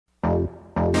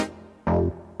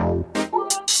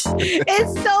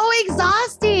It's so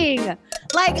exhausting.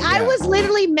 Like I was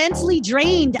literally mentally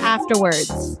drained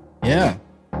afterwards. Yeah.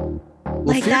 Well,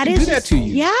 Like fear that can is do that to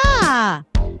you. Yeah.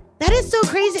 That is so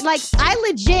crazy. Like I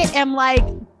legit am like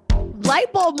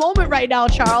light bulb moment right now,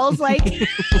 Charles. Like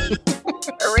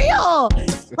for real.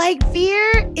 Like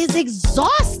fear is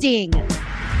exhausting.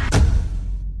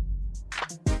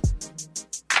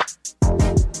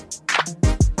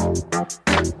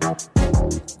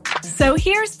 So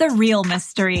here's the real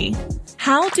mystery.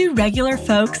 How do regular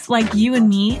folks like you and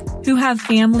me, who have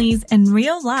families and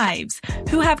real lives,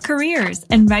 who have careers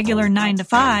and regular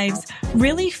 9-to-5s,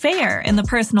 really fare in the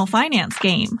personal finance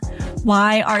game?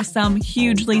 Why are some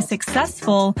hugely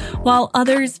successful while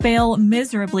others fail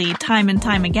miserably time and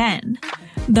time again?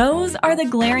 Those are the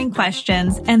glaring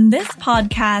questions, and this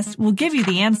podcast will give you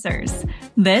the answers.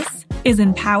 This is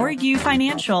Empower You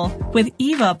Financial with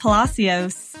Eva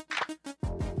Palacios.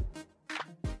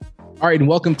 All right, and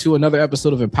welcome to another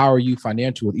episode of Empower You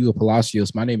Financial with Eva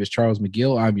Palacios. My name is Charles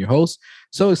McGill. I'm your host.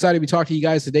 So excited to be talking to you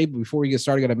guys today. But before we get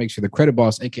started, I got to make sure the credit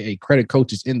boss, aka credit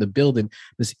coach, is in the building.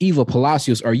 Miss Eva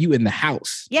Palacios, are you in the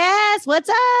house? Yes, what's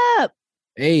up?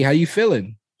 Hey, how you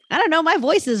feeling? I don't know. My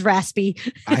voice is raspy.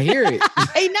 I hear it.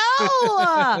 I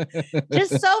know.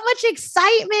 Just so much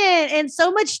excitement and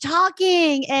so much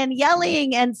talking and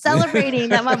yelling and celebrating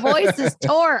that my voice is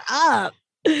tore up.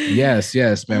 Yes,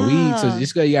 man. So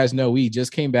just so you guys know, we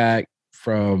just came back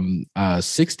from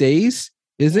 6 days.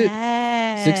 Is it?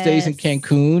 6 days in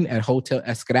Cancun at Hotel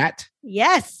Escrat.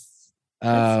 Yes.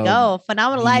 Let's go.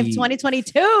 Phenomenal Life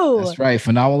 2022. That's right.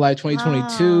 Phenomenal Life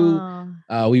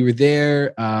 2022. We were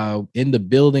there in the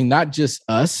building, not just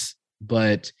us,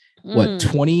 but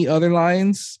 20 other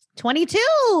lines? 22.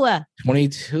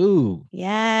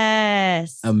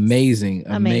 Yes.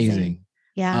 Amazing.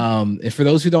 Yeah. And for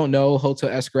those who don't know, Hotel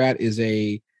Escrat is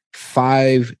a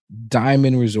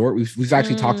 5-diamond resort. We've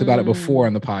actually talked about it before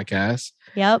on the podcast.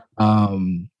 Yep.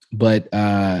 But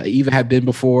Eva had been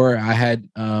before. I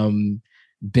had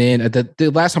been at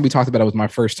the last time we talked about it was my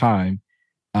first time.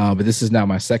 But this is now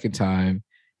my second time.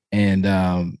 And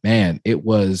man, it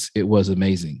was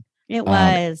amazing. It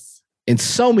was. In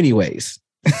so many ways.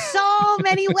 So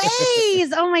many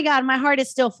ways. Oh my God. My heart is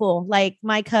still full. Like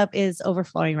my cup is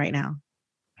overflowing right now.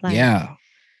 Like, yeah.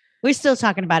 We're still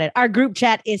talking about it. Our group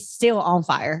chat is still on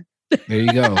fire. There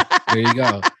you go.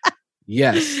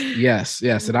 Yes.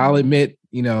 And I'll admit,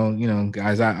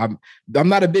 guys, I'm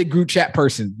not a big group chat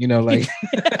person, like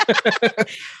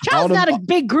Charles not a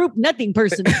big group, nothing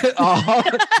person. all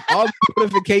the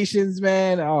notifications,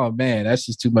 man. Oh man, that's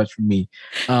just too much for me.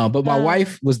 But my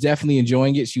wife was definitely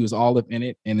enjoying it. She was all up in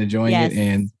it and enjoying it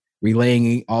and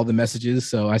relaying all the messages.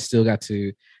 So I still got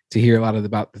to hear a lot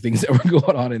about the things that were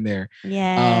going on in there.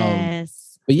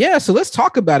 Yes. But yeah, so let's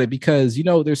talk about it because,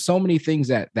 there's so many things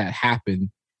that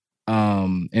happen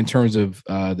in terms of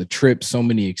the trip, so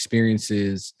many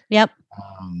experiences. Yep.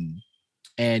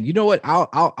 And you know what?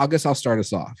 I guess I'll start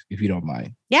us off if you don't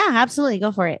mind. Yeah, absolutely.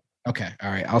 Go for it. Okay. All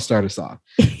right. I'll start us off.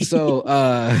 So,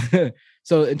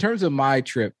 so in terms of my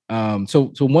trip,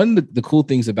 so one of the cool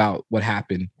things about what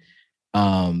happened,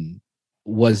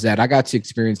 was that I got to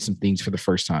experience some things for the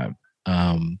first time.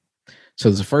 So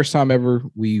it's the first time ever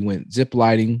we went zip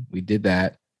lining. We did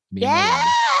that.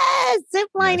 Yes, zip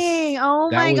lining. Yes. Oh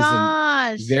my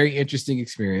gosh. Very interesting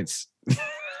experience.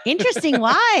 Interesting.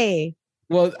 Why?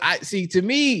 Well, to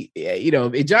me,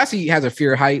 Jossie has a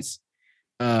fear of heights.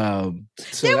 So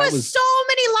there was so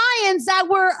many lions that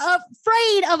were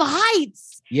afraid of heights.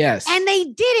 Yes. And they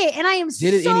did it. And I am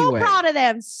so proud of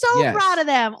them. Proud of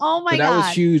them. Oh my God. That was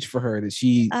huge for her that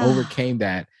she overcame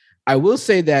that. I will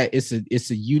say that it's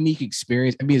a unique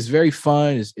experience. I mean, it's very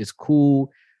fun. It's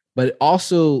cool. But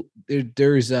also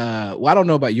there's I don't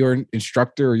know about your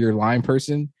instructor or your line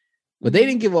person, but they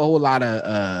didn't give a whole lot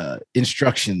of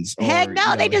instructions. Heck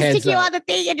no, they just stick you on the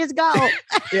thing and just go.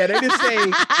 Yeah, they just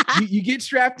say, you get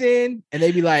strapped in and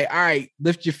they be like, all right,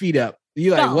 lift your feet up.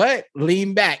 You're like, what?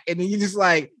 Lean back. And then you just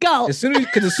like, go. As soon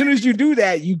as you do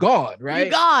that, you gone, right?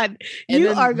 You gone.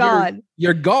 You are gone.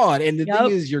 You're gone. And the thing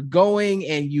is, you're going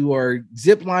and you are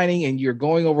zip lining and you're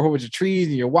going over a whole bunch of trees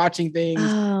and you're watching things.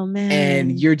 Oh, man.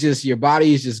 And your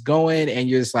body is just going and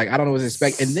you're just like, I don't know what to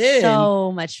expect. And then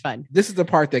so much fun. This is the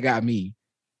part that got me.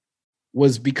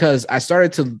 Was because I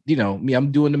started to,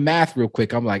 I'm doing the math real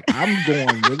quick. I'm like, I'm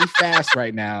going really fast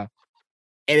right now.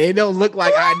 And it don't look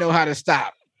like I know how to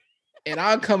stop. And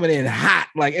I'm coming in hot.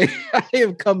 Like I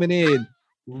am coming in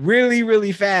really,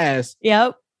 really fast.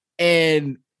 Yep.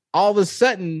 And all of a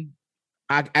sudden,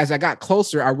 as I got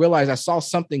closer, I realized I saw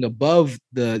something above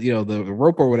the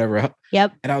rope or whatever.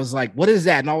 Yep. And I was like, what is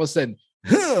that? And all of a sudden,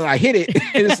 I hit it.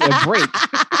 It's a break.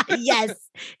 Yes,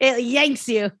 it yanks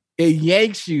you. It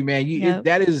yanks you, man. Yep.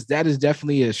 That is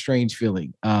definitely a strange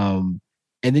feeling. And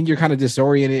then you're kind of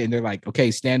disoriented, and they're like,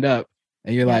 "Okay, stand up,"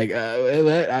 and you're like,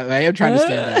 "I am trying to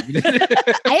stand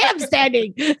up." I am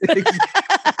standing.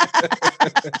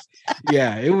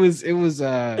 Yeah, it was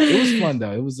fun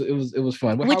though. It was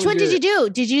fun. Which one did you do?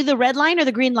 Did you do the red line or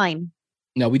the green line?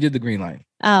 No, we did the green line.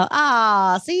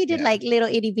 Oh, so you did like little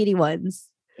itty bitty ones.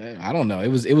 I don't know. It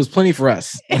was plenty for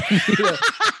us.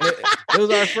 It was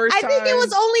our first time. I think it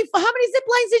was only, how many zip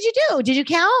lines did you do? Did you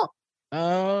count?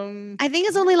 I think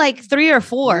it's only like 3 or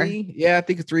 4. 3? Yeah, I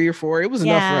think it's 3 or 4. It was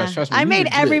enough for us. Trust me. I made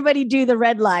everybody do the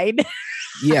red line.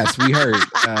 Yes, we heard.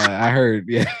 I heard.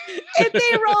 Yeah. If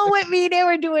they roll with me, they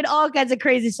were doing all kinds of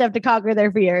crazy stuff to conquer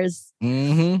their fears.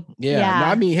 Mm-hmm. Yeah. No,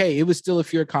 I mean, hey, it was still a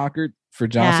fear conquered for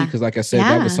Johnsy because, like I said,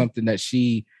 that was something that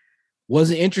she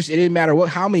wasn't interested. It didn't matter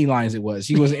how many lines it was.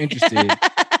 She wasn't interested.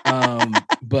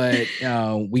 But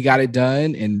we got it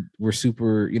done, and we're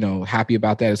super, happy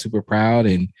about that and super proud.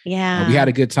 And we had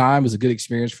a good time. It was a good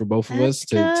experience for both of us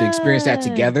to experience that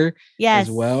together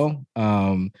as well.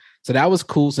 So that was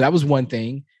cool. So that was one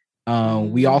thing.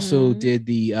 We also did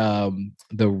the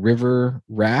river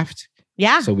raft.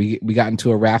 Yeah. So we got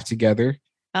into a raft together.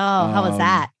 Oh, how was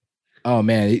that? Oh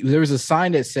man, there was a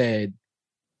sign that said,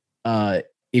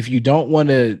 if you don't want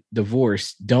to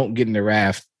divorce, don't get in the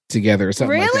raft together or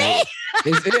something like that.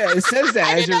 It says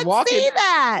that as you're walking.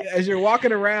 As you're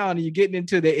walking around and you're getting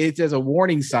into it says a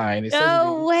warning sign. It says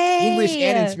English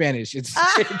and in Spanish. It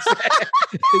said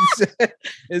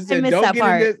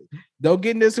don't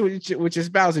get in this with your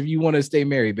spouse if you want to stay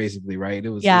married, basically, right? It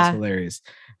was hilarious.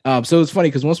 So it was funny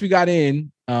because once we got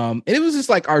in, and it was just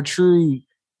like our true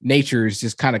nature is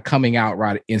just kind of coming out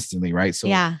right instantly, right? So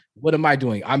what am I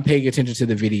doing? I'm paying attention to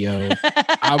the video.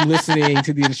 I'm listening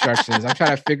to the instructions. I'm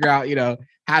trying to figure out,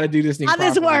 how to do this thing. How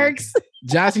this works.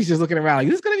 Johnsie's just looking around like,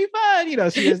 this is going to be fun.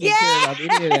 She doesn't care about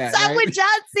any of that. I'm with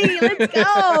Johnsy. Let's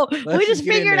go. We just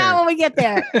figure it out when we get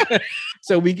there.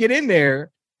 So we get in there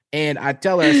and I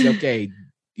tell her, I said, okay,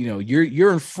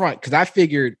 you're in front. Cause I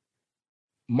figured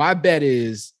my bet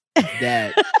is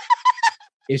that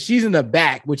if she's in the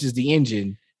back, which is the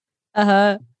engine,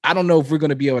 I don't know if we're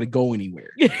going to be able to go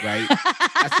anywhere. Right.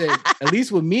 I said, at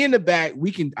least with me in the back,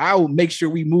 I will make sure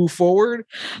we move forward,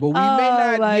 but we may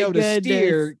not be able to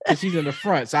steer because she's in the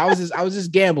front. So I was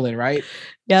just gambling. Right.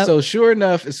 Yep. So sure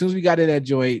enough, as soon as we got in that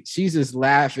joint, she's just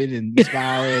laughing and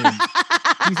smiling. And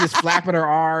she's just flapping her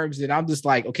arms. And I'm just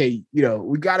like, okay,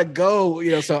 we got to go.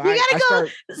 So we got to go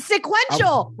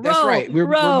sequential. That's right. We're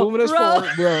moving us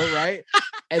forward, bro. Right.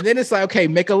 And then it's like, okay,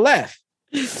 make a left.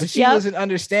 But she wasn't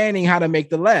understanding how to make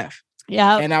the left.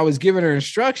 Yeah. And I was giving her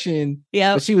instruction.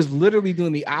 Yeah. But she was literally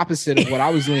doing the opposite of what I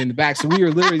was doing in the back. So we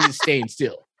were literally just staying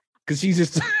still. Because she's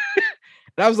just and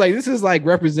I was like, this is like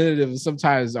representative of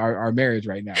sometimes our marriage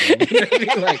right now.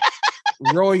 Right? Like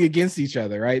rowing against each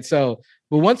other, right? So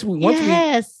but once we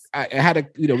I had to,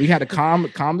 we had to calm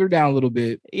her down a little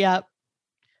bit. Yep.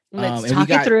 Let's talk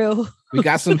it through. We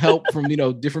got some help from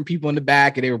different people in the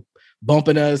back, and they were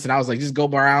bumping us, and I was like, just go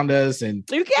around us. And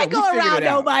you can't go around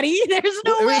nobody. There's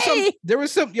no way. There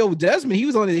was some Desmond, he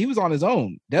was on his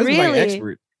own. Desmond like an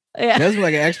expert. Yeah. Desmond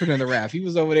like an expert in the raft. He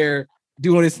was over there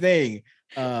doing his thing.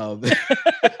 So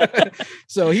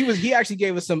he actually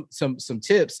gave us some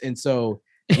tips. And so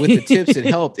with the tips it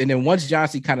helped. And then once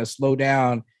Johnsy kind of slowed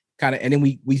down, and then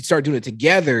we started doing it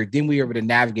together, then we were able to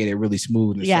navigate it really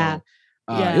smooth. And so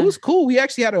it was cool. We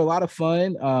actually had a lot of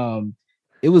fun.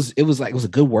 It was a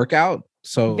good workout.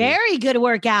 So very good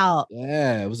workout.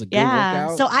 Yeah, it was a good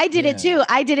workout. So I did it too.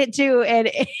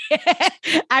 And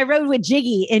I rode with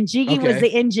Jiggy, and Jiggy was the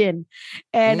engine,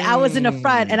 and I was in the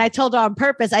front. And I told her on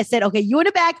purpose, I said, okay, you in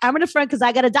the back, I'm in the front, because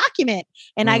I got to document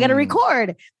and I got to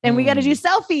record and we got to do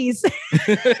selfies.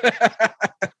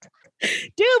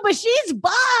 Dude, but she's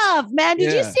buff, man.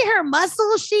 Did you see her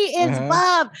muscles? She is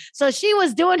buff. So she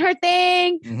was doing her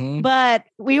thing, but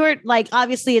we were like,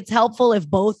 obviously it's helpful if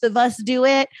both of us do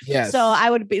it. Yes.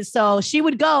 So she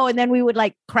would go, and then we would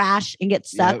like crash and get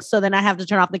stuck. Yep. So then I have to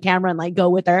turn off the camera and like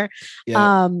go with her.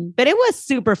 Yep. But it was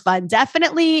super fun.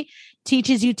 Definitely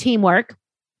teaches you teamwork.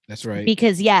 That's right.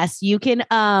 Because yes, you can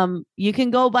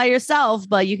go by yourself,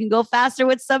 but you can go faster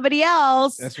with somebody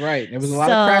else. That's right. There was a lot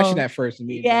of crashing at first.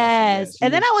 Yes.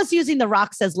 And then I was using the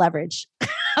rocks as leverage.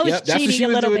 I was cheating a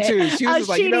little bit. Too. She was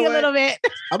like, cheating a little bit.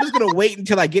 I'm just gonna wait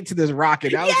until I get to this rock.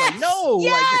 And I was like, no,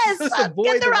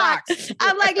 get the rocks.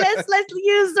 I'm like, let's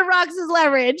use the rocks as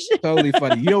leverage. Totally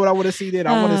funny. You know what I want to see then?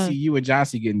 I want to see you and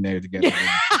Johnsy getting there together.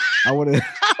 I want to.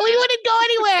 We wouldn't go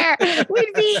anywhere.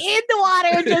 We'd be in the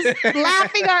water just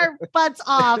laughing our butts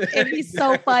off. It'd be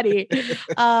so funny.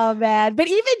 Oh man. But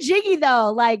even Jiggy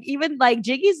though,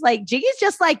 Jiggy's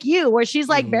just like you, where she's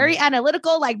like very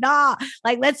analytical, like, nah,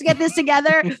 like let's get this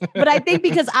together. But I think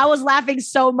because I was laughing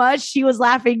so much, she was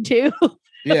laughing too.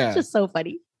 Yeah. It's just so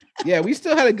funny. Yeah, we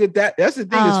still had a good that's the thing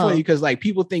that's funny because like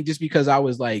people think just because I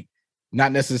was like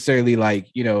not necessarily like,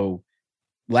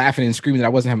 laughing and screaming that I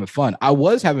wasn't having fun. I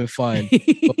was having fun,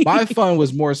 but my fun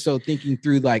was more so thinking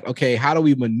through like, okay, how do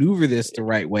we maneuver this the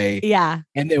right way? Yeah.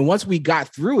 And then once we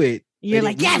got through it, you're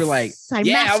like, yes, I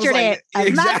mastered it.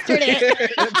 I mastered it.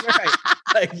 That's right.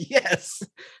 Like, yes.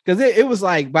 Because it was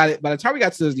like by the time we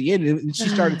got to the end, she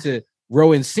started to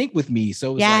row in sync with me.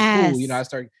 So it was like, cool, I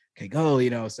started, okay, go,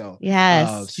 so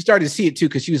yes. She started to see it too,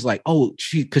 because she was like,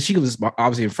 because she was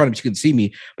obviously in front of me, she couldn't see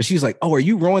me, but she was like, oh, are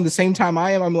you rowing the same time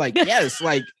I am? I'm like, yes,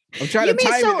 like I'm trying to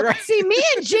time it right. See, me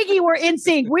and Jiggy were in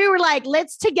sync. We were like,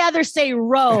 let's together say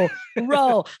row.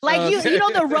 Like you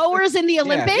know the rowers in the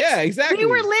Olympics? Yeah, exactly. We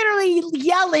were literally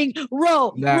yelling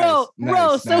row.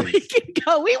 So we can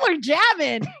go. We were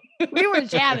jamming.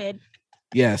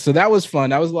 Yeah, so that was fun.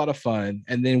 That was a lot of fun.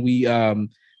 And then we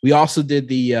also did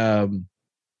the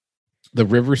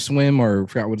river swim, or I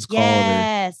forgot what it's called.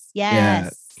 Yes.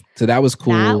 Yeah. So that was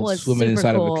cool. That was swimming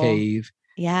inside cool. of a cave.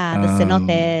 Yeah, the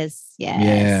cenotes. Yes.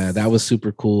 Yeah, that was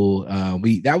super cool.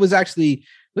 That was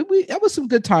some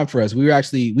good time for us. We were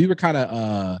kind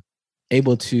of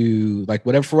able to, like,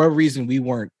 for whatever reason, we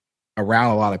weren't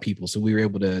around a lot of people, so we were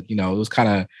able to, it was kind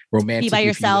of romantic. Be by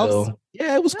yourselves.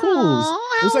 Yeah, it was cool.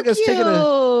 It was like us taking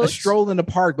a stroll in the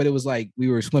park, but it was like we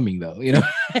were swimming though,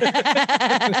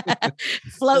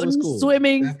 floating, cool.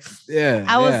 Swimming.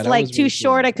 I was like too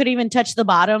short. Cool. I couldn't even touch the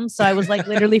bottom, so I was like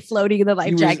literally floating in the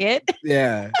life jacket.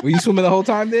 Yeah, were you swimming the whole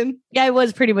time then? Yeah, I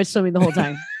was pretty much swimming the whole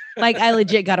time. Like I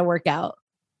legit got to work out.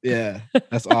 Yeah,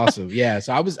 that's awesome. Yeah,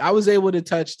 so I was able to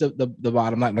touch the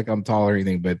bottom, not like I'm tall or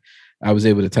anything, but I was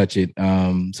able to touch it.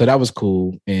 So that was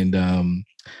cool. And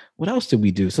what else did we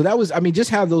do? So that was,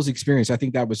 just have those experiences. I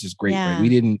think that was just great. Yeah.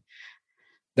 Right?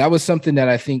 That was something that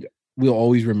I think we'll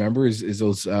always remember is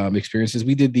those experiences.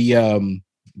 We did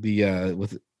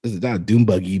is it not a dune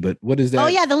buggy, but what is that? Oh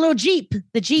yeah, the little Jeep,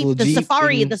 the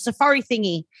safari, thing. The safari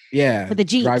thingy. Yeah, for the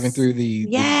Jeep driving through the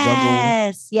jungle.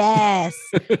 Yes.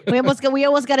 we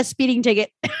almost got a speeding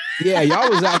ticket. Yeah, y'all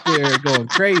was out there going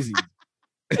crazy.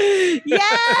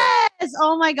 Yes.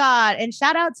 Oh my God. And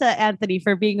shout out to Anthony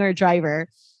for being our driver.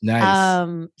 Nice.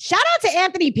 Shout out to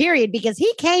Anthony, period, because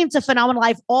he came to Phenomenal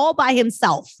Life all by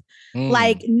himself,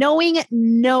 like knowing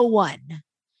no one.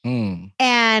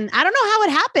 And I don't know how it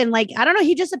happened. Like, I don't know.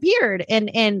 He just appeared and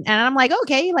I'm like,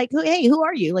 okay, like, who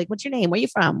are you? Like, what's your name? Where you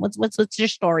from? What's your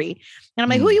story? And I'm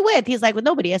like, who are you with? He's like, with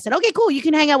nobody. I said, okay, cool. You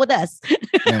can hang out with us.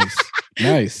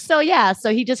 Nice. So yeah.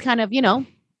 So he just kind of, joined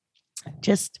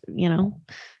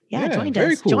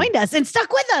us and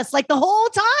stuck with us like the whole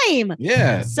time.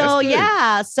 Yeah. So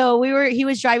he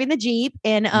was driving the Jeep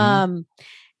and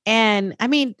and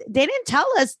they didn't tell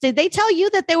us. Did they tell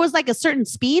you that there was like a certain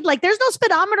speed? Like there's no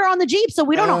speedometer on the Jeep, so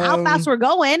we don't know how fast we're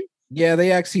going. Yeah,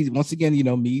 they actually, once again,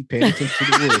 me paying attention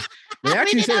to the rules. They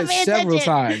actually said it several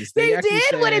times. They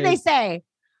did? What did they say?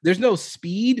 There's no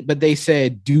speed, but they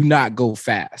said do not go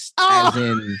fast. As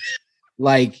in,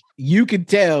 like, you could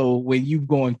tell when you're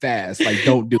going fast, like,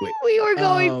 don't do it. We were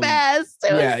going fast.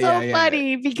 It was so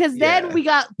funny because then we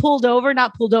got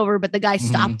not pulled over, but the guy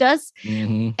stopped us.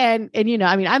 And I'm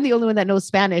the only one that knows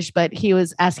Spanish, but he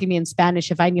was asking me in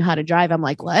Spanish if I knew how to drive. I'm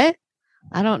like, what?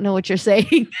 I don't know what you're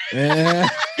saying.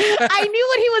 I knew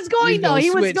what he was going though. He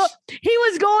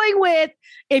was going with,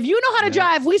 if you know how to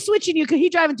drive, we switching you because he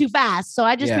driving too fast. So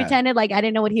I just pretended like I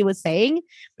didn't know what he was saying.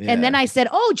 Yeah. And then I said,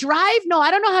 oh, drive? No,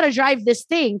 I don't know how to drive this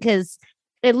thing because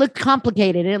it looked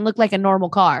complicated. It didn't look like a normal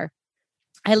car.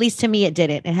 At least to me, it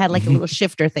didn't. It had like a little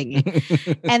shifter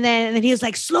thingy. And then he was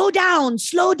like, slow down.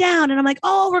 And I'm like,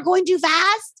 oh, we're going too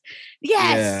fast?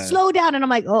 Yes, slow down. And I'm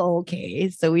like, oh, okay.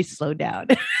 So we slowed down.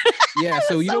 Yeah.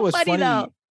 So you know what's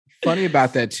funny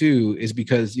about that too is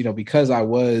because I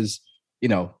was,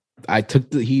 I took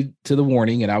the heed to the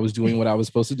warning and I was doing what I was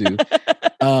supposed to do.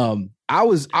 I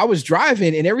was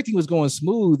driving and everything was going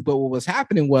smooth, but what was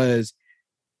happening was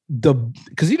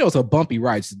because it's a bumpy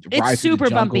ride. It's super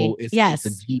bumpy. It's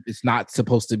a Jeep. It's not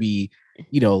supposed to be,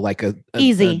 like a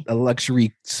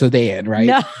luxury sedan, right?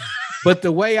 No. But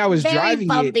the way I was driving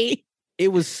bumpy.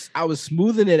 I was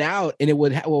smoothing it out, and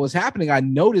what was happening, I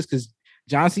noticed because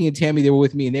John-C and Tammy, they were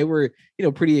with me, and they were,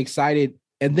 pretty excited.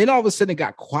 And then all of a sudden it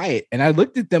got quiet, and I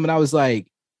looked at them and I was like,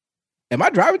 am I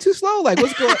driving too slow? Like,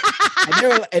 what's going on?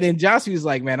 And then John-C was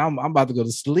like, man, I'm about to go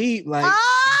to sleep. Like,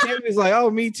 Tammy's like, oh,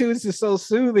 me too. This is so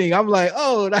soothing. I'm like,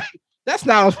 oh, that's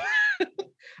not.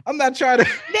 I'm not trying to.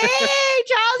 Dang,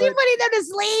 Charles, you're putting them to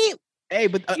sleep. Hey,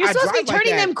 but you're supposed to be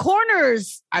turning them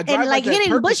corners and like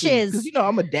hitting bushes. Because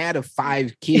I'm a dad of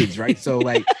 5 kids, right? So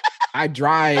like, I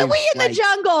drive. And we in the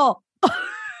jungle.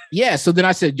 Yeah. So then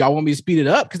I said, y'all want me to speed it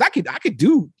up? Because I could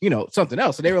do something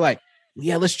else. So they were like,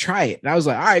 yeah, let's try it. And I was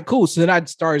like, all right, cool. So then I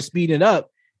started speeding it up.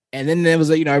 And then there was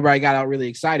everybody got out really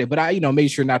excited, but I, made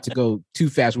sure not to go too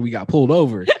fast when we got pulled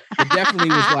over. It definitely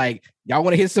was like, y'all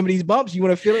want to hit some of these bumps? You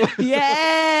want to feel it?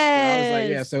 Yes. I was like,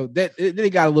 yeah. So then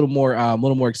it got a little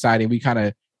more exciting. We kind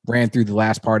of ran through the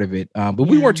last part of it, but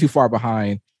we weren't too far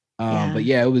behind. But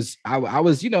yeah, it was. I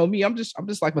was, me. I'm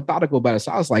just like methodical about it.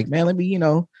 So I was like, man, let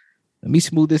me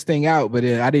smooth this thing out. But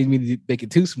I didn't mean to make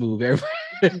it too smooth.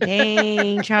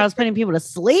 Dang, Charles putting people to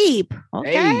sleep.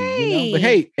 Okay. Hey, but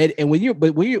hey, and when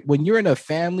you're in a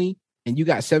family and you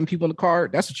got 7 people in the car,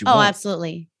 that's what you want. Oh,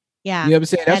 absolutely. Yeah. You know what I'm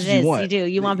saying? That's what you want. You do.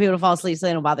 You want people to fall asleep so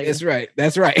they don't bother you. That's right.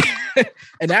 That's right.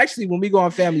 And actually, when we go on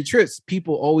family trips,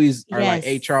 people always are like,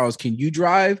 hey, Charles, can you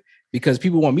drive? Because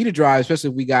people want me to drive,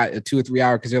 especially if we got a 2 or 3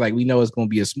 hour, because they're like, we know it's going to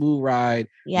be a smooth ride.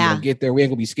 Yeah. We don't get there. We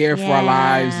ain't going to be scared for our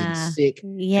lives and sick.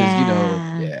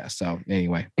 Yeah. Yeah. So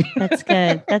anyway. That's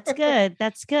good. That's good.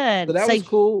 That's good. So that was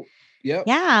cool. Yep.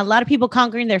 Yeah. A lot of people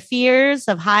conquering their fears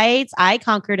of heights. I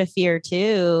conquered a fear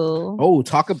too. Oh,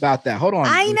 talk about that. Hold on.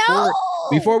 I know.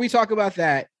 Before we talk about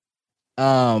that,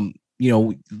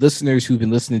 listeners who've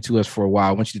been listening to us for a while,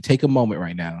 I want you to take a moment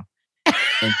right now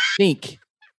and think.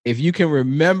 If you can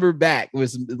remember back, it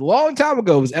was a long time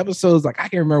ago. It was episodes like I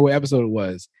can't remember what episode it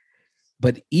was,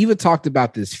 but Eva talked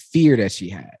about this fear that she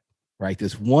had, right?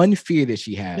 This one fear that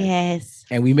she had. Yes.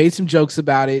 And we made some jokes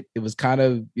about it. It was kind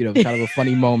of a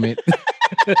funny moment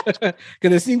because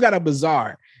it seemed kind of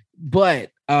bizarre. But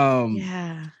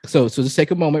yeah. So just take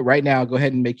a moment right now. Go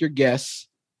ahead and make your guess.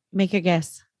 Make your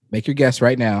guess. Make your guess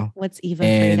right now. What's Eva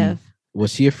afraid of?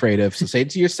 What's she afraid of? So say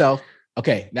it to yourself.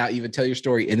 Okay, now Eva, tell your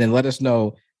story, and then let us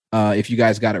know if you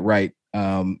guys got it right.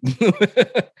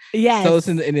 Yes. Tell us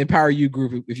in the Empower You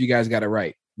group if you guys got it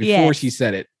right before she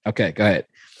said it. Okay, go ahead.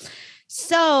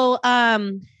 So,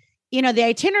 the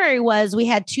itinerary was we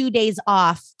had 2 days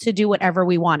off to do whatever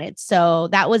we wanted. So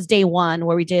that was day 1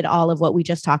 where we did all of what we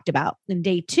just talked about. And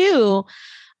day 2,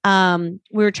 we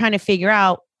were trying to figure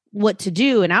out what to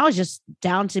do. And I was just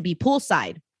down to be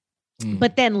poolside.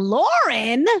 But then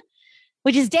Lauren,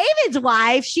 which is David's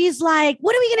wife, she's like,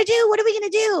 what are we going to do? What are we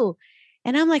going to do?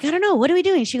 And I'm like, I don't know. What are we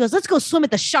doing? She goes, let's go swim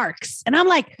with the sharks. And I'm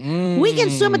like, we can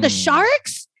swim with the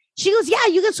sharks? She goes, yeah,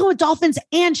 you can swim with dolphins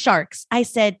and sharks. I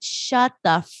said, shut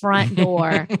the front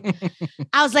door.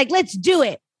 I was like, let's do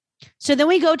it. So then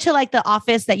we go to like the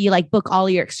office that you like book all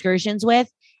your excursions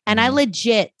with. And I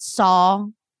legit saw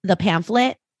the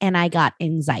pamphlet and I got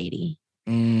anxiety.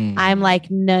 I'm like,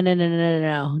 no,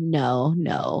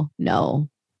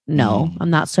 I'm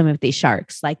not swimming with these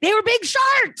sharks. Like they were big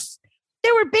sharks.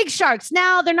 They were big sharks.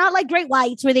 Now they're not like great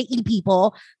whites where they eat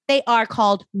people. They are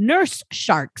called nurse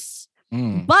sharks,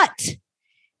 but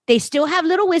they still have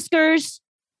little whiskers.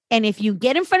 And if you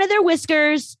get in front of their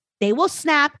whiskers, they will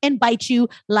snap and bite you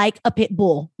like a pit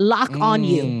bull, lock on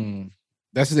you.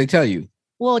 That's what they tell you.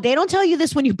 Well, they don't tell you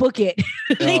this when you book it.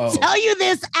 They tell you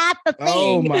this at the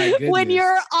thing when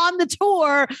you're on the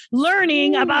tour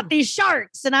learning about these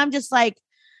sharks. And I'm just like,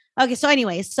 okay. So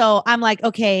anyway, so I'm like,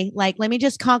 okay, like, let me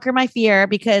just conquer my fear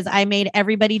because I made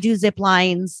everybody do zip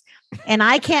lines and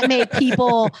I can't make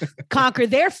people conquer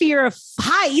their fear of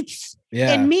heights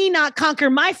and me not conquer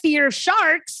my fear of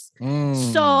sharks.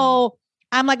 So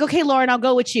I'm like, okay, Lauren, I'll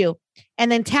go with you.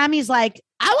 And then Tammy's like,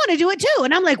 I want to do it too.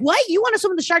 And I'm like, what? You want to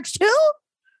swim with the sharks too?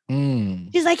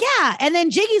 She's like, yeah. And then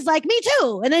Jiggy's like, me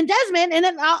too. And then Desmond. And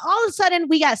then all of a sudden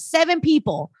we got 7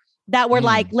 people that were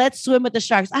like, let's swim with the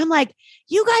sharks. I'm like,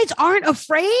 you guys aren't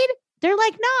afraid? They're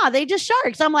like, nah, they just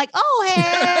sharks. I'm like, oh,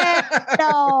 hey,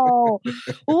 no.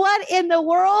 What in the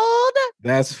world?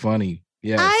 That's funny.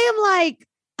 Yeah. I am like,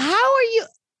 how are you?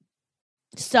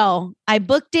 So I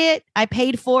booked it. I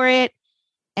paid for it.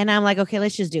 And I'm like, okay,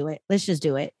 let's just do it. Let's just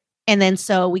do it. And then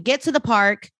so we get to the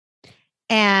park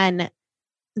and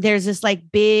there's this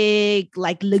like big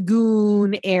like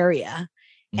lagoon area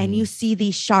and you see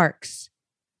these sharks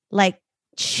like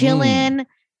chilling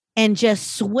and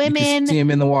just swimming. You can see them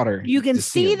in the water. You can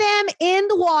see them in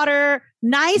the water,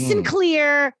 nice and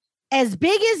clear, as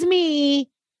big as me,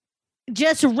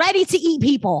 just ready to eat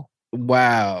people.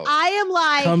 Wow. I am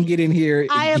like, come get in here.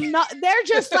 I am not, they're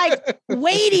just like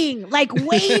waiting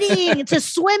to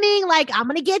swimming. Like, I'm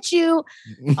going to get you.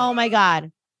 Oh my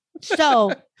God.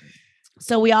 So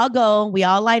So we all go, we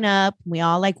all line up, we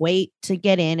all like wait to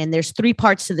get in. And there's 3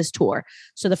 parts to this tour.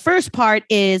 So the first part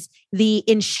is the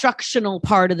instructional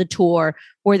part of the tour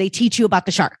where they teach you about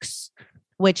the sharks,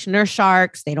 which nurse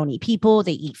sharks, they don't eat people,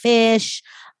 they eat fish.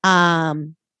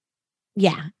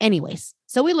 Yeah. Anyways,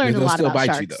 so we learned a lot about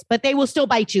sharks, but they will still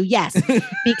bite you. Yes,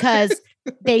 because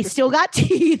they still got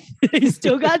teeth. They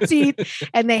still got teeth,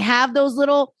 and they have those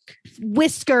little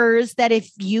whiskers that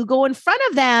if you go in front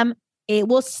of them, it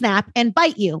will snap and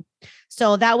bite you.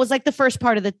 So that was like the first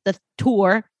part of the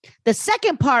tour. The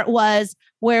second part was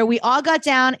where we all got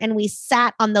down and we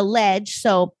sat on the ledge.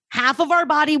 So half of our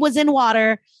body was in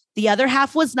water. The other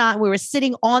half was not. We were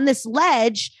sitting on this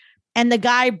ledge, and the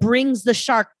guy brings the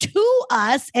shark to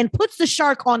us and puts the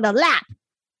shark on the lap.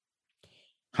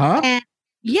 Huh? And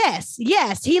yes.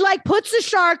 He like puts the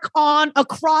shark on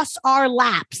across our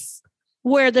laps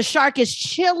where the shark is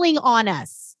chilling on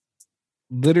us.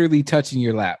 Literally touching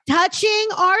your lap. Touching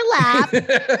our lap.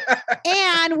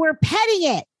 And we're petting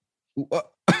it.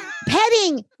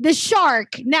 Petting the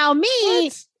shark. Now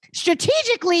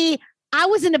strategically, I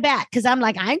was in the back because I'm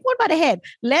like, I ain't going by the head.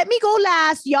 Let me go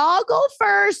last. Y'all go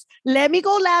first. Let me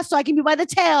go last so I can be by the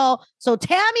tail. So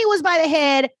Tammy was by the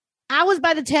head. I was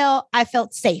by the tail. I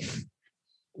felt safe.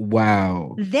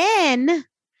 Wow. Then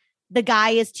the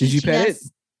guy is teaching us. Did you pet it?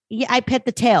 Yeah, I pet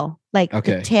the tail. Like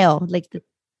the tail, like the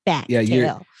back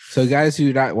tail. So guys who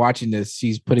are not watching this,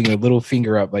 she's putting her little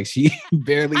finger up like she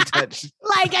barely touched.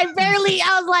 I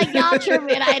was like, y'all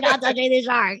tripping. I'm not touching the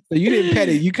shark. So you didn't pet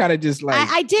it. You kind of just like.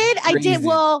 I did.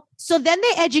 Well, so then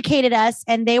they educated us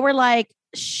and they were like,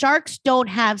 sharks don't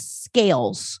have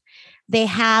scales. They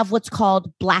have what's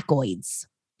called blackoids.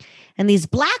 And these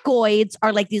blackoids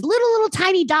are like these little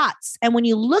tiny dots. And when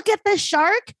you look at the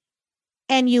shark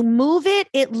and you move it,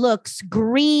 it looks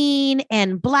green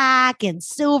and black and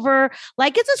silver.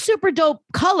 Like it's a super dope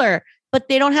color, but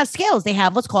they don't have scales. They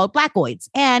have what's called blackoids.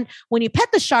 And when you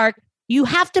pet the shark, you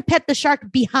have to pet the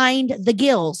shark behind the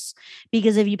gills,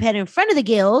 because if you pet in front of the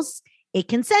gills, it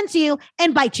can sense you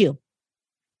and bite you.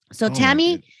 So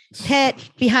Tammy pet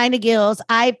behind the gills.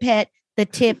 I pet the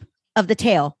tip of the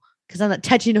tail because I'm not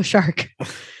touching no shark.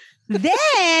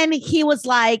 Then he was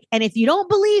like, and if you don't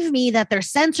believe me that their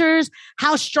sensors,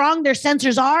 how strong their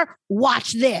sensors are,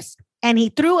 watch this. And he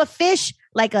threw a fish,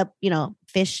 like a,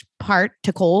 fish part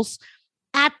to Coles,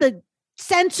 at the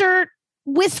sensor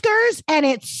whiskers and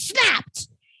it snapped.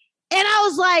 And I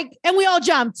was like, and we all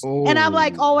jumped. Oh. And I'm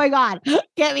like, oh my God,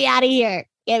 get me out of here.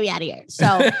 Get me out of here.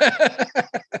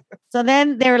 So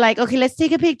then they were like, okay, let's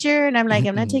take a picture. And I'm like,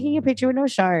 I'm not taking a picture with no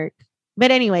shark. But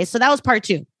anyway, so that was part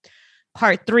 2.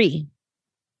 Part 3.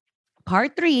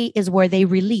 Part 3 is where they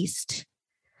released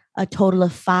a total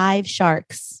of 5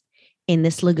 sharks in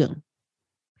this lagoon.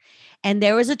 And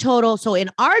there was a total. So in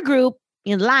our group,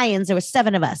 in Lions, there were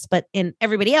 7 of us. But in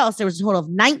everybody else, there was a total of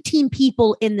 19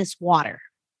 people in this water.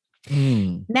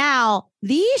 Now,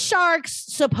 these sharks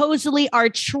supposedly are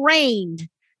trained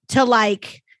to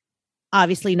like,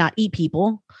 obviously not eat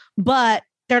people, but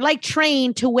they're like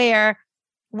trained to where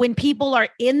when people are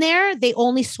in there, they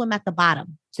only swim at the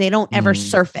bottom. So they don't ever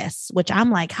surface, which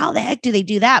I'm like, how the heck do they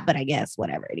do that? But I guess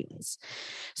whatever anyways.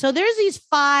 So there's these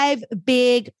 5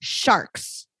 big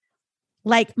sharks,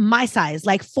 like my size,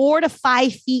 like 4 to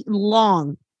 5 feet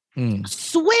long,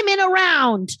 swimming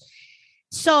around.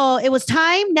 So it was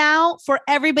time now for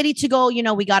everybody to go.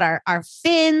 We got our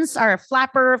fins, our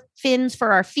flapper fins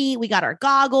for our feet. We got our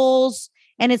goggles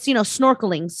and it's,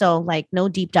 snorkeling. So like no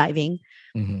deep diving.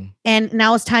 Mm-hmm. And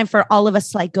now it's time for all of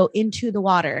us to like go into the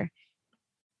water.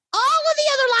 All of the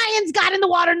other lions got in the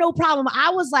water, no problem.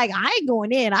 I was like, I ain't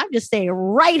going in. I'm just staying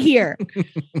right here.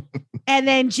 And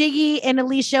then Jiggy and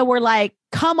Alicia were like,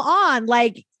 come on.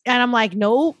 Like, and I'm like,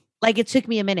 no, like it took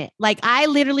me a minute. Like I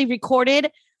literally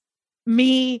recorded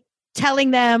me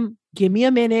telling them, give me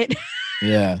a minute.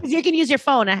 Yeah. You can use your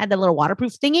phone. I had the little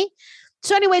waterproof thingy.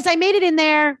 So anyways, I made it in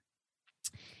there.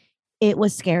 It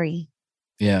was scary.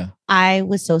 Yeah. I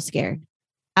was so scared.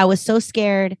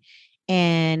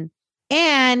 And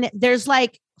there's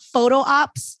like photo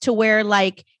ops to where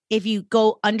like, if you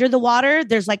go under the water,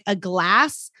 there's like a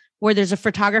glass where there's a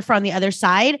photographer on the other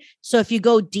side. So if you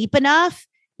go deep enough,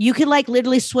 you can like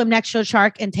literally swim next to a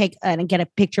shark and get a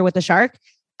picture with the shark.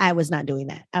 I was not doing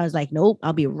that. I was like, nope,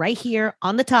 I'll be right here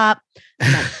on the top.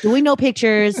 I'm not doing no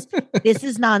pictures. This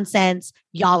is nonsense.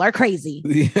 Y'all are crazy.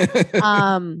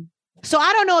 So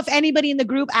I don't know if anybody in the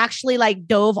group actually like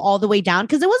dove all the way down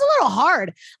because it was a little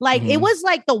hard. Like it was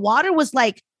like the water was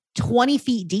like 20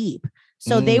 feet deep.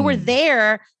 So they were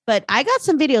there, but I got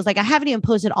some videos. Like I haven't even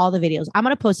posted all the videos. I'm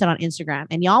going to post it on Instagram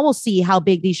and y'all will see how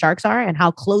big these sharks are and how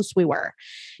close we were.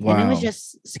 Wow. And it was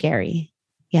just scary.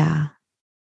 Yeah.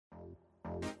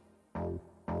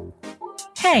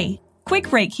 Hey, quick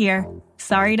break here.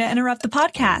 Sorry to interrupt the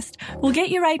podcast. We'll get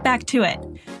you right back to it.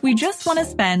 We just want to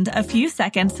spend a few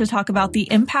seconds to talk about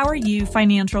the Empower You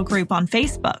Financial Group on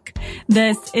Facebook.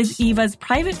 This is Eva's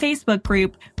private Facebook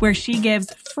group where she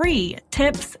gives free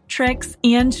tips, tricks,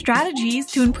 and strategies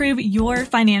to improve your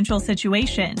financial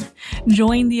situation.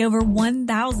 Join the over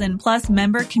 1,000 plus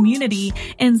member community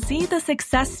and see the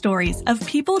success stories of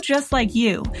people just like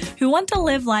you who want to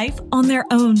live life on their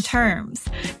own terms.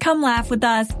 Come laugh with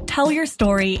us, tell your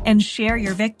story, and share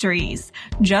your victories.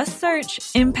 Just search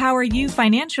Empower You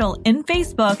Financial in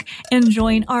Facebook and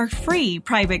join our free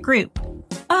private group.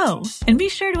 Oh, and be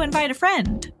sure to invite a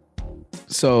friend.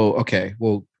 So, okay.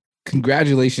 Well,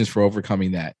 congratulations for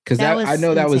overcoming that. Because I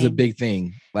know that was a big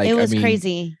thing. Like, it was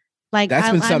crazy. Like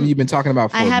that's been something you've been talking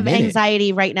about for a minute. I have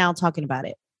anxiety right now talking about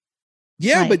it.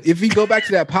 Yeah, but if you go back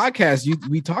to that podcast,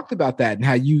 we talked about that and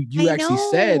how you actually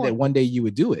said that one day you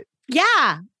would do it.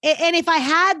 Yeah. And if I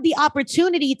had the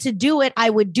opportunity to do it, I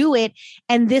would do it.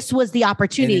 And this was the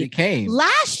opportunity. And it came.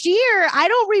 Last year, I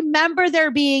don't remember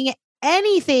there being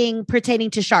anything pertaining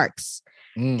to sharks.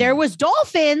 There was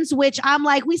dolphins, which I'm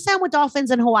like, we swam with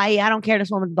dolphins in Hawaii. I don't care to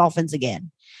swim with dolphins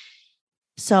again.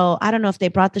 So I don't know if they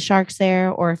brought the sharks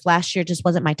there or if last year just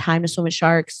wasn't my time to swim with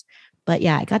sharks. But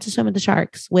yeah, I got to swim with the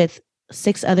sharks with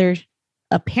 6 other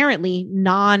apparently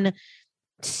non-scared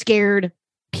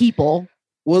people.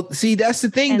 Well, see, that's the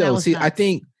thing, though. See, nuts. I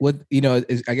think what,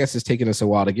 I guess it's taken us a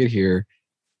while to get here,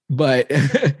 but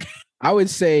I would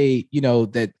say,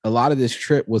 that a lot of this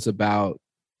trip was about,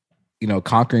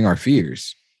 conquering our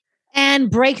fears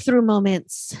and breakthrough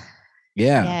moments.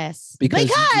 Yeah. Yes.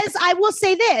 Because I will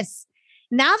say this,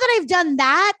 now that I've done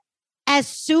that, as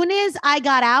soon as I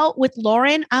got out with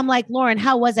Lauren, I'm like, Lauren,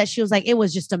 how was that? She was like, it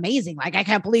was just amazing. Like, I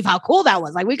can't believe how cool that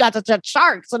was. Like, we got to touch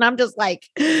sharks. And I'm just like,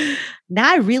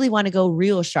 now I really want to go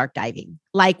real shark diving,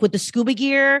 like with the scuba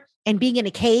gear and being in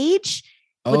a cage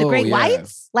with the great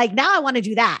whites. Like, now I want to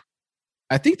do that.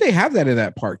 I think they have that in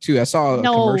that park too. I saw a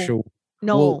commercial.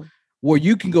 No. Where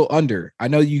you can go under. I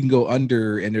know you can go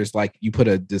under and there's like, you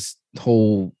put this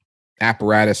whole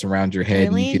apparatus around your head.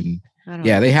 Really? And you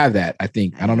can, they have that. I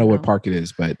think I don't know what park it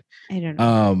is, but I don't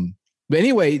know. But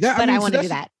anyway, I want to do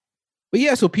that. But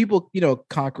yeah, so people,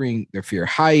 conquering their fear of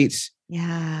heights,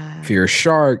 fear of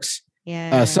sharks.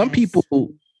 Yeah. Some people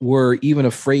were even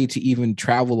afraid to even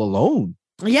travel alone.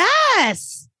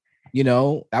 Yes.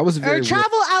 That was very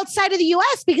travel outside of the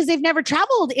US because they've never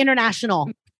traveled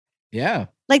international. Yeah.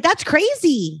 Like, that's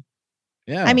crazy.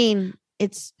 Yeah. I mean,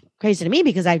 it's crazy to me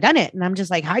because I've done it and I'm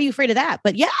just like, how are you afraid of that?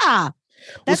 But yeah.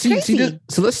 That's crazy.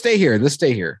 So let's stay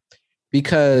here.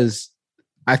 Because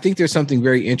I think there's something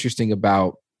very interesting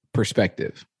about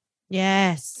perspective.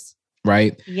 Yes.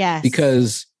 Right? Yes.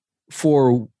 Because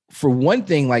for one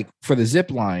thing, like for the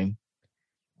zip line,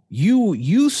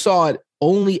 you saw it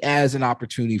only as an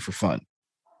opportunity for fun.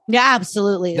 Yeah,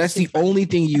 absolutely. That's the only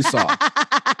thing you saw.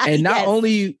 And not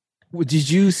only did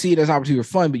you see it as an opportunity for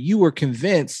fun, but you were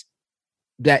convinced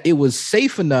that it was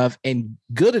safe enough and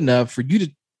good enough for you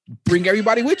to bring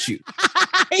everybody with you.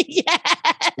 Yes.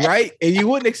 Right? And you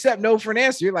wouldn't accept no for an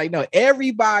answer. You're like, no,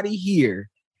 everybody here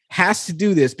has to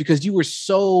do this because you were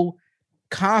so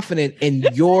confident in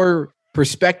your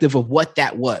perspective of what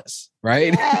that was.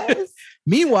 Right? Yes.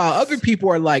 Meanwhile, other people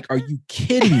are like, are you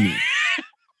kidding me?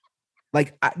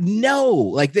 Like, no,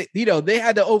 like, they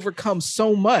had to overcome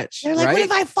so much. They're like, right? What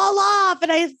if I fall off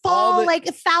and I fall like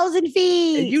 1,000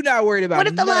 feet? And you're not worried about what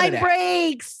if the line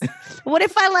breaks? What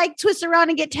if I like twist around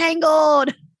and get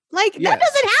tangled? Like, that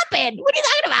doesn't happen. What are you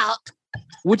talking about?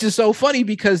 Which is so funny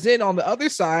because then on the other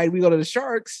side, we go to the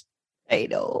sharks. I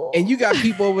know. And you got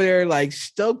people over there like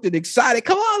stoked and excited.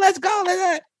 Come on, let's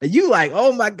go. And you like,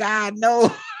 oh my God,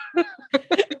 no. I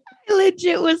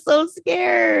legit was so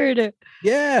scared.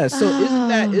 Yeah. So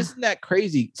isn't that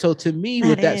crazy? So to me,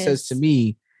 what that says to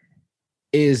me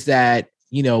is that,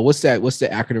 what's the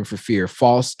acronym for fear?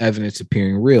 False evidence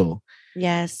appearing real.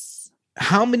 Yes.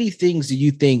 How many things do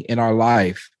you think in our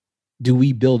life do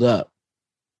we build up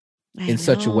in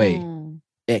such a way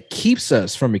that keeps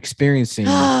us from experiencing?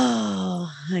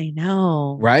 Oh, I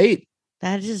know. Right?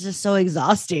 That is just so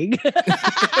exhausting.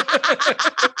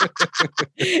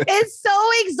 It's so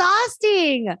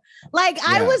exhausting. Like,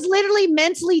 I was literally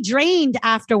mentally drained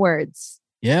afterwards.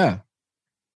 Yeah.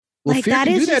 Well, like, fear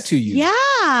can do that to you.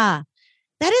 Yeah.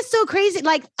 That is so crazy.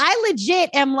 Like, I legit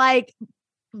am like,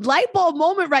 light bulb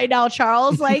moment right now,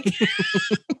 Charles. Like,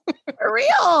 for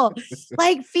real.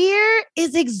 Like, fear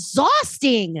is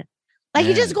exhausting. Like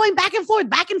you're just going back and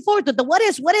forth with the what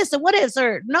is,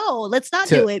 or no, let's not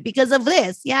do it because of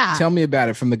this. Yeah. Tell me about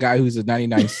it from the guy who's a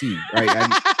 99C, right?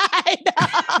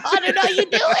 I don't know how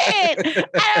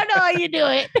you do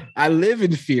it. I live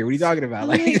in fear. What are you talking about?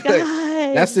 Like,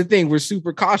 that's the thing. We're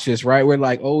super cautious, right? We're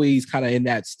like always kind of in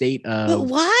that state of. But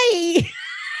why?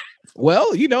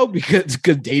 Well, because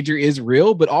danger is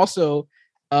real, but also,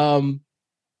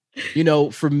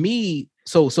 for me.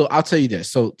 So I'll tell you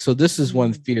this. So this is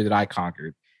one fear that I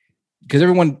conquered, because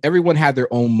everyone had their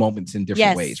own moments in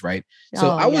different ways, right? So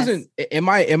I wasn't. Am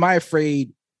I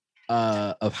afraid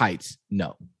of heights?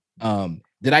 No.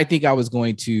 Did I think I was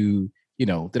going to?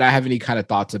 Did I have any kind of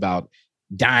thoughts about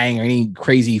dying or any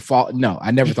crazy fall? No,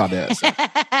 I never thought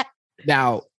that.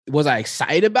 Now, was I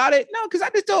excited about it? No, because I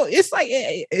just don't. It's like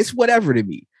it's whatever to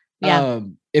me. Yeah.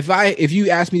 If you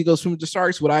asked me to go swim with the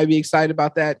sharks, would I be excited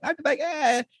about that? I'd be like,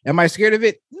 am I scared of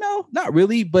it? No, not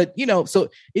really. But so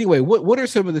anyway, what are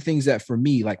some of the things that for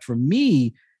me,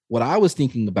 what I was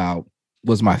thinking about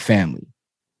was my family,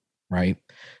 right?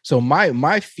 So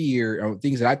my fear, or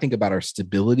things that I think about, are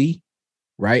stability,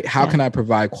 right? How can I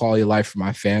provide quality of life for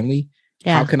my family?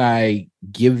 Yeah. How can I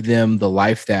give them the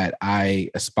life that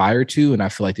I aspire to and I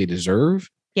feel like they deserve?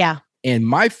 Yeah. And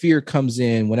my fear comes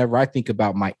in whenever I think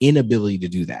about my inability to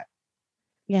do that.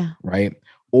 Yeah. Right.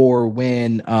 Or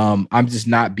when I'm just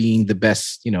not being the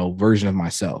best, version of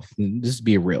myself. Just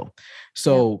being real.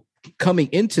 So coming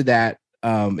into that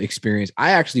experience,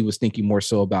 I actually was thinking more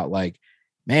so about like,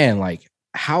 man, like,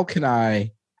 how can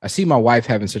I see my wife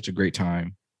having such a great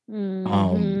time.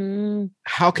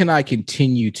 How can I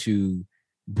continue to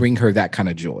bring her that kind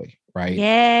of joy? Right.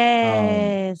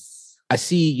 Yes. I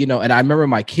see, and I remember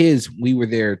my kids, we were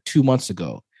there 2 months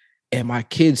ago, and my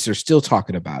kids are still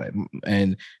talking about it.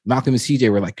 And Malcolm and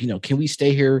CJ were like, can we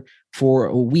stay here for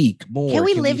a week more? Can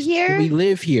we live here? Can we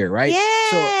live here? Right.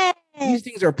 Yes. So these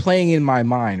things are playing in my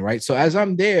mind. Right. So as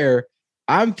I'm there,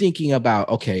 I'm thinking about,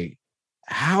 okay,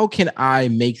 how can I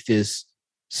make this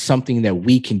something that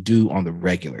we can do on the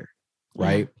regular?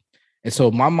 Right. Yeah. And so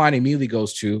my mind immediately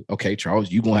goes to, okay,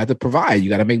 Charles, you're going to have to provide. You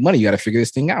got to make money. You got to figure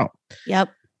this thing out. Yep.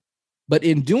 But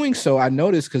in doing so, I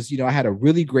noticed, because, I had a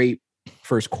really great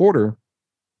first quarter.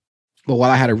 But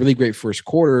while I had a really great first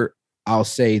quarter, I'll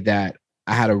say that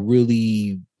I had a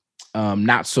really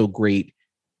not so great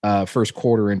first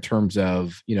quarter in terms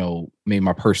of, maybe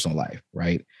my personal life.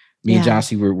 Right. Me and John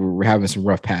C. were having some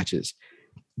rough patches.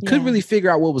 Couldn't really figure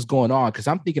out what was going on, because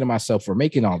I'm thinking to myself, we're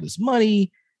making all this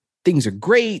money. Things are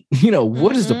great.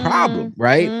 What is the problem?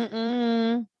 Right.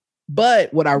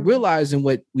 But what I realized, and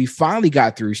what we finally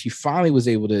got through, she finally was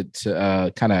able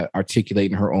to kind of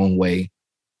articulate in her own way,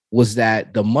 was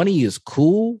that the money is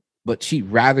cool, but she'd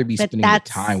rather be spending the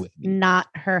time with me. Not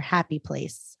her happy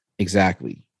place.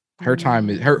 Exactly. Her time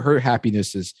is her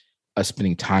happiness is us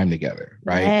spending time together.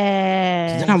 Right.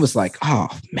 Yes. So then I was like, oh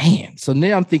man. So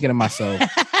now I'm thinking to myself,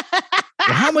 well,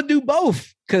 how am I gonna do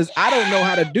both? Because I don't know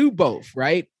how to do both.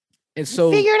 Right. And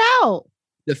so figure it out.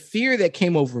 The fear that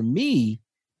came over me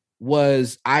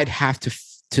was I'd have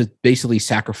to basically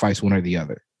sacrifice one or the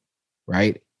other,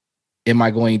 right? Am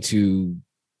I going to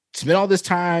spend all this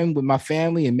time with my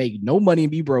family and make no money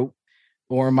and be broke?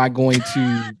 Or am I going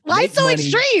to Why so money?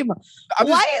 Extreme?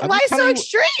 Why so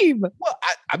extreme? Well,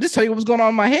 I'm just telling you what's going on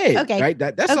in my head. Okay. Right.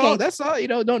 That's all. That's all.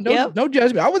 No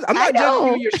judgment. I'm not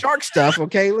judging you your shark stuff.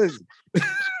 Okay. Listen.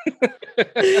 But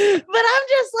I'm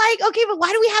just like, okay, but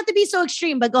why do we have to be so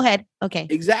extreme? But go ahead. Okay.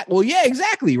 Exactly. Well, yeah,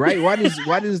 exactly. Right. Why does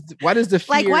the fear,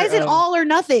 like, why is it all or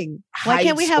nothing? Why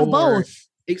can't we have both?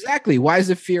 Exactly. Why does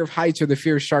the fear of heights or the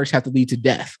fear of sharks have to lead to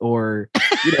death, or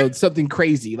something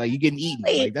crazy like you getting eaten?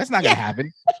 Like, that's not gonna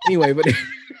happen anyway.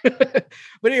 But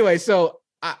anyway, so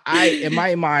I in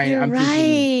my mind, I'm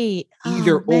thinking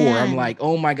either or. I'm like,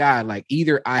 oh my God, like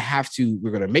either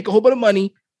we're gonna make a whole bunch of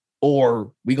money,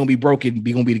 or we're gonna be broken,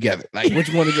 we're gonna be together. Like,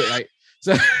 which one is it? Like,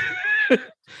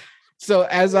 so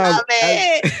as I'm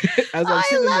sitting in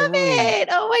the room, it.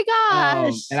 Oh my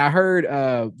gosh. And I heard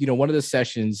one of the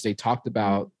sessions they talked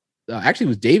about, actually it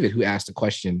was David who asked a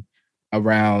question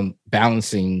around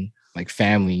balancing like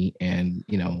family and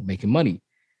making money.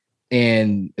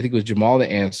 And I think it was Jamal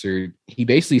that answered. He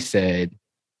basically said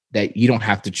that you don't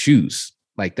have to choose.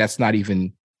 Like, that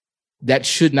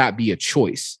should not be a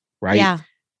choice, right? Yeah.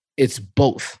 It's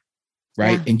both,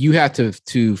 right? Yeah. And you have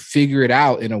to figure it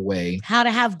out in a way how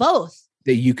to have both,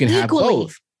 that you can have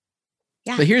both.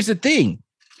 Yeah. But here's the thing.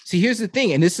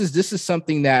 And this is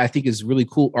something that I think is really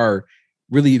cool, or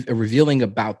really revealing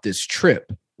about this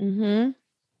trip. Mm-hmm.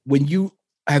 When you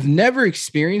have never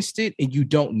experienced it and you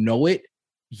don't know it,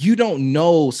 you don't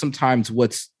know sometimes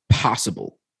what's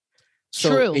possible.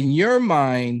 So in your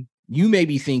mind, you may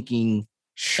be thinking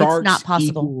sharks not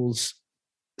possible. equals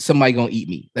somebody gonna eat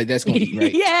me. Like that's gonna eat,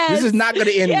 right? Yes. This is not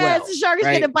gonna end well. Yes, the shark is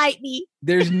right? gonna bite me.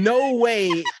 There's no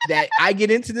way that I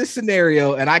get into this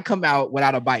scenario and I come out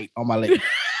without a bite on my leg,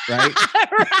 right?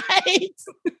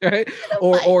 Right.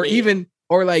 Or even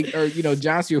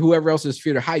John C. or whoever else is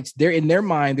feared of heights. They're in their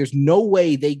mind. There's no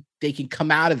way they can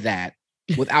come out of that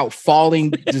without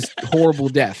falling this horrible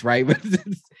death, right?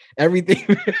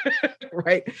 Everything,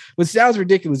 right? Which sounds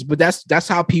ridiculous, but that's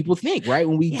how people think, right?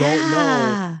 When we don't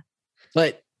know.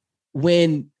 But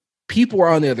when people are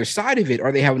on the other side of it,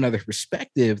 or they have another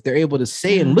perspective, they're able to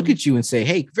say and look at you and say,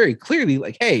 hey, very clearly,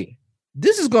 like, hey,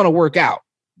 this is going to work out.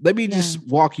 Let me just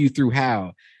walk you through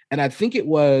how. And I think it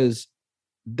was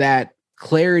that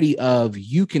clarity of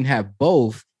you can have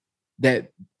both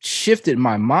that shifted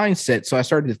my mindset. So I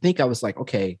started to think, I was like,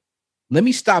 okay, let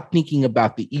me stop thinking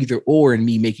about the either or and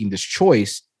me making this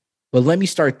choice, but let me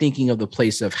start thinking of the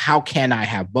place of how can I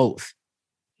have both?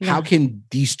 How can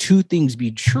these two things be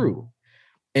true?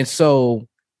 And so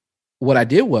what I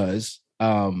did was,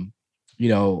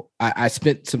 I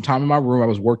spent some time in my room. I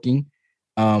was working,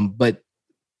 but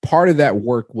part of that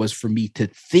work was for me to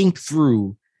think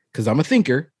through, because I'm a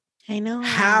thinker. I know.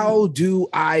 How do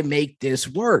I make this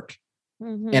work?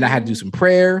 And I had to do some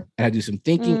prayer and I do some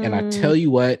thinking. And I tell you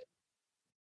what,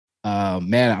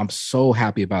 man, I'm so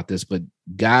happy about this, but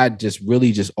God just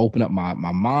really just opened up my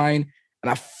mind. And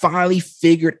I finally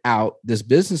figured out this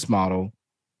business model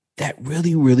that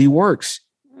really, really works.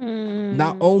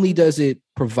 Not only does it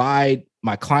provide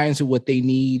my clients with what they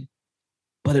need,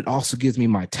 but it also gives me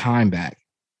my time back.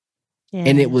 Yes.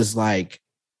 And it was like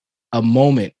a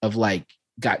moment of like,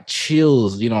 got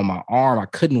chills, on my arm. I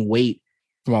couldn't wait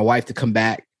for my wife to come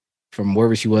back from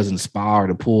wherever she was in the spa or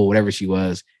the pool, whatever she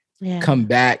was, come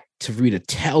back for me to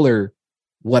tell her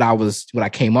what I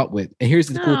came up with. And here's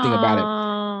the cool thing about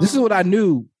it. This is what I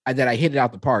knew that I hit it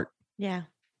out the park. Yeah.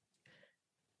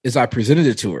 Is I presented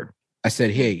it to her. I said,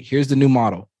 hey, here's the new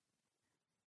model.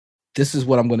 This is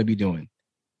what I'm going to be doing.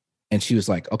 And she was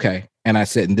like, okay. And I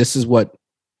said, and this is what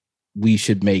we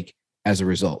should make as a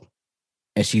result.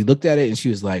 And she looked at it and she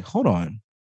was like, hold on.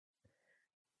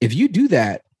 If you do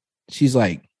that, she's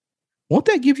like, won't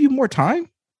that give you more time?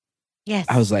 Yes.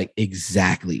 I was like,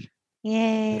 exactly.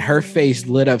 Yay. Her face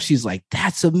lit up. She's like,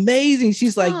 that's amazing.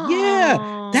 She's like,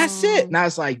 yeah, that's it. And I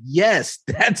was like, yes,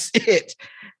 that's it.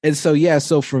 And so,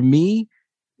 so for me,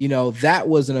 that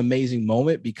was an amazing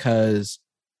moment because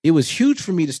it was huge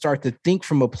for me to start to think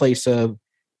from a place of,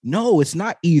 no, it's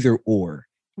not either or.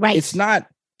 Right. It's not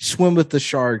swim with the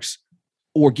sharks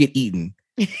or get eaten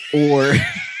or,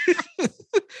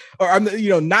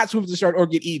 not swim with the shark or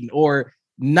get eaten or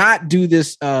not do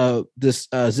this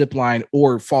zip line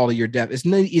or fall to your death. It's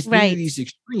none of these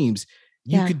extremes.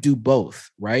 You could do both,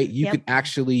 right? You could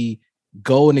actually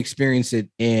go and experience it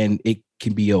and it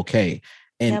can be okay.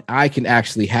 And I can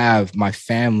actually have my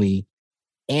family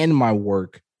and my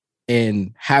work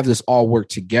and have this all work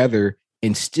together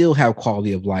and still have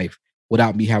quality of life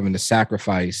without me having to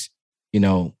sacrifice,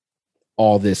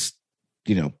 all this,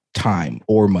 time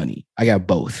or money. I got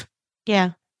both.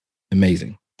 Yeah.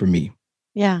 Amazing for me.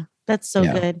 Yeah. That's so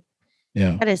good.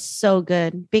 Yeah. That is so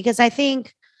good because I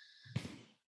think,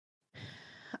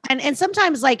 and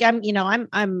sometimes like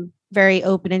I'm very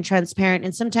open and transparent.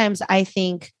 And sometimes I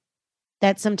think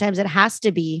that sometimes it has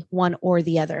to be one or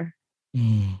the other.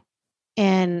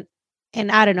 And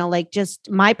I don't know, like just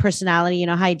my personality,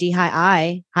 high D,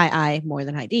 high I more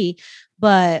than high D.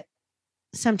 But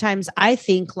sometimes I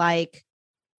think like,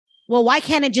 well, why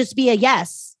can't it just be a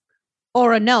yes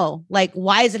or a no? Like,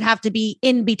 why does it have to be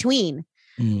in between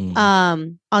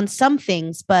on some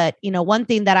things? But,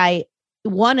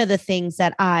 one of the things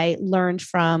that I learned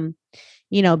from,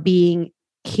 being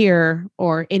here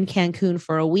or in Cancun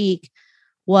for a week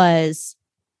was,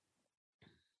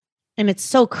 and it's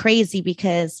so crazy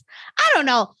because I don't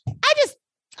know.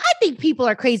 I think people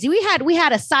are crazy. We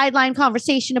had a sideline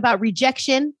conversation about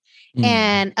rejection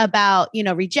and about,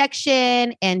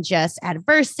 rejection and just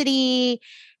adversity.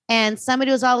 And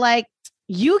somebody was all like,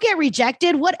 you get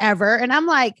rejected, whatever. And I'm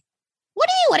like, what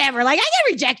do you mean, whatever? Like, I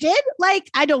get rejected. Like,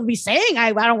 I don't be saying,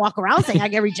 I don't walk around saying I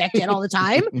get rejected all the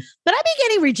time, but I be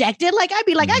getting rejected. Like, I'd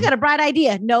be like, I got a bright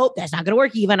idea. Nope, that's not going to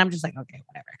work even. I'm just like, okay,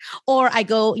 whatever. Or I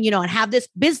go, and have this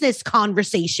business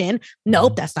conversation.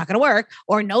 Nope, that's not going to work.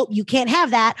 Or nope, you can't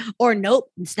have that. Or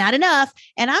nope, it's not enough.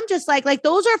 And I'm just like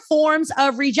those are forms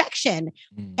of rejection.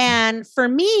 And for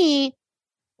me,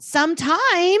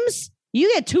 sometimes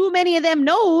you get too many of them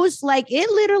no's, like it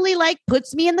literally like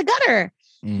puts me in the gutter.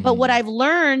 But what I've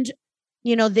learned,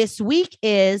 this week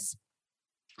is,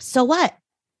 so what?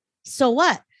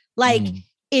 Like,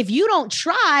 if you don't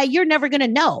try, you're never going to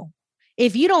know.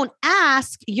 If you don't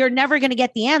ask, you're never going to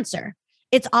get the answer.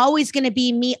 It's always going to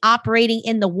be me operating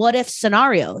in the what if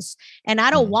scenarios. And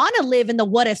I don't want to live in the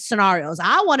what if scenarios.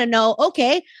 I want to know,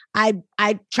 okay, I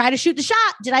try to shoot the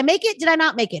shot. Did I make it? Did I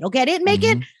not make it? Okay, I didn't make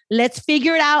it. Let's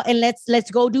figure it out and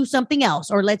let's go do something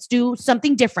else, or let's do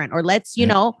something different, or let's, you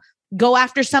know, go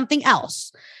after something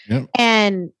else. Yep.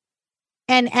 And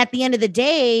at the end of the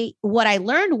day, what I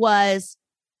learned was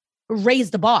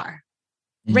raise the bar.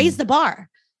 Raise the bar.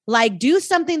 Like, do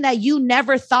something that you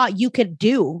never thought you could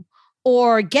do,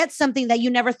 or get something that you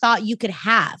never thought you could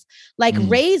have. Like,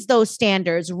 raise those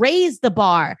standards, raise the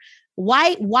bar.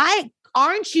 Why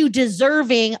aren't you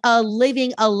deserving of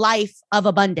living a life of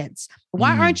abundance?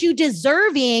 Why aren't you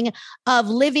deserving of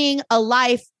living a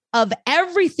life of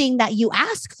everything that you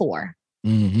ask for?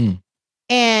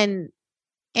 And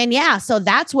yeah, so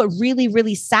that's what really,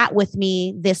 really sat with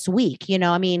me this week. You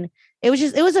know, I mean, it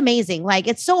was amazing. Like,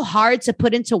 it's so hard to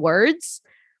put into words.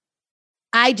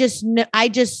 I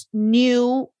just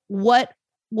knew what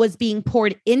was being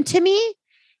poured into me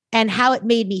and how it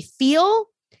made me feel,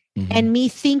 and me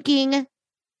thinking,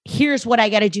 here's what I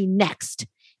got to do next.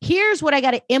 Here's what I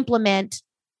got to implement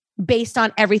based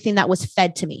on everything that was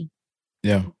fed to me.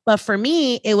 Yeah. But for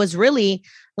me, it was really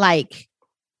like,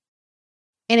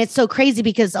 and it's so crazy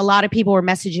because a lot of people were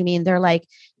messaging me and they're like,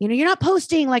 you know, you're not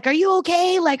posting. Like, are you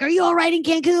okay? Like, are you all right in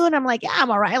Cancun? I'm like, yeah,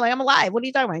 I'm all right. Like, I'm alive. What are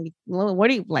you talking about? What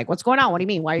are you like? What's going on? What do you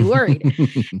mean? Why are you worried?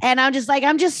 And I'm just like,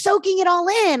 I'm just soaking it all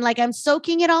in. Like, I'm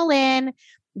soaking it all in.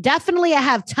 Definitely, I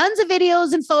have tons of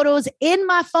videos and photos in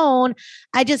my phone.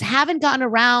 I just haven't gotten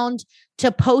around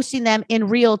to posting them in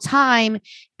real time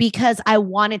because I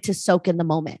wanted to soak in the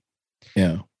moment.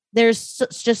 Yeah. There's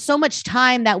just so much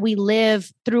time that we live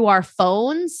through our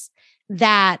phones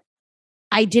that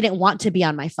I didn't want to be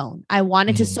on my phone. I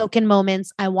wanted to soak in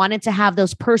moments. I wanted to have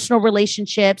those personal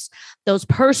relationships, those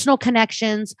personal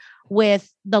connections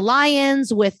with the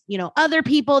Lions, with, you know, other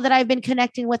people that I've been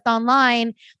connecting with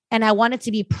online. And I wanted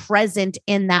to be present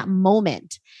in that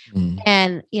moment.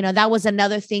 And, you know, that was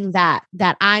another thing that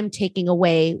I'm taking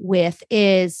away with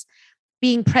is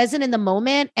being present in the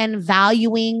moment and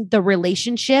valuing the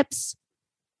relationships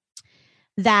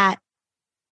that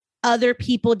other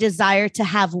people desire to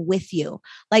have with you.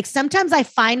 Like, sometimes I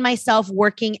find myself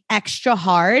working extra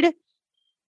hard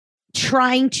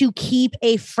trying to keep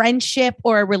a friendship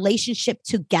or a relationship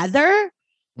together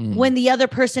when the other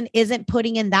person isn't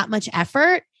putting in that much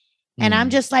effort. And I'm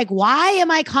just like, why am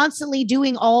I constantly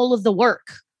doing all of the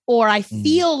work? Or I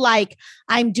feel like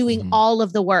I'm doing all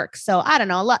of the work. So I don't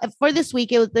know. For this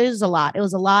week, there's a lot. It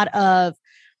was a lot of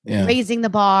raising the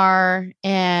bar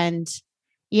and,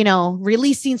 you know,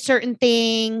 releasing certain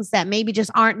things that maybe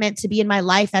just aren't meant to be in my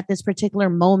life at this particular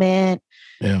moment,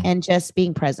 and just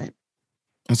being present.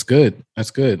 That's good.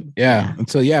 That's good. Yeah. And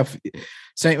so,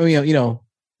 same, you know,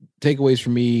 takeaways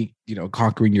for me, you know,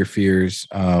 conquering your fears.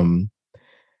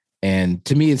 And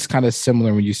to me, it's kind of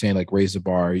similar when you're saying like raise the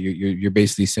bar. You're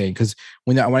basically saying, because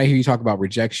when I hear you talk about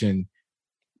rejection,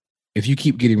 if you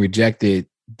keep getting rejected,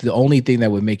 the only thing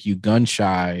that would make you gun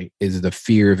shy is the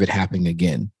fear of it happening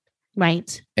again.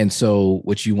 Right. And so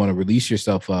what you want to release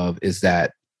yourself of is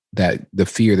that the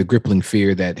fear, the crippling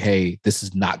fear that, hey, this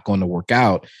is not going to work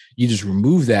out. You just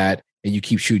remove that and you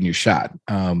keep shooting your shot.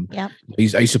 I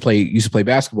used to play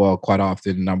basketball quite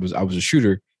often, and I was a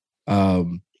shooter.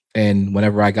 And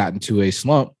whenever I got into a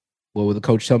slump, what would the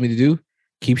coach tell me to do?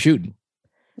 Keep shooting.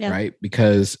 Right.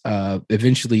 Because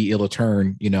eventually it'll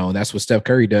turn, you know, and that's what Steph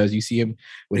Curry does. You see him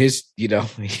with his, you know,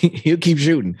 he'll keep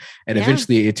shooting and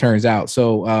eventually it turns out.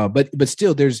 So, but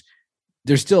still there's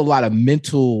still a lot of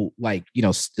mental, like, you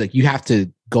know, like you have to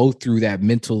go through that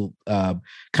mental kind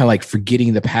of like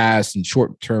forgetting the past and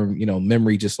short-term, you know,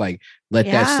 memory, just like let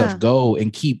that stuff go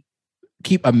and keep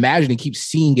imagining, keep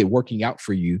seeing it working out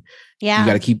for you. You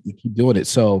got to keep doing it.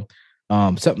 So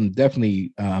something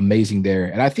definitely amazing there.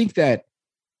 And I think that,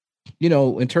 you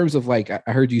know, in terms of like,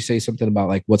 I heard you say something about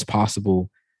like what's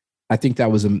possible. I think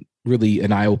that was really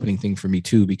an eye-opening thing for me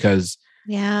too, because,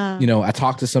 you know, I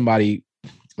talked to somebody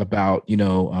about, you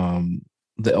know,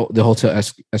 the Hotel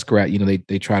Escarat, you know,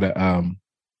 they try to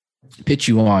pitch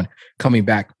you on coming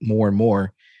back more and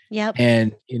more.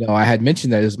 And, you know, I had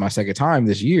mentioned that it was my second time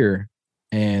this year.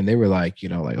 And they were like, you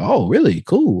know, like, oh, really?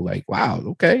 Cool. Like, wow.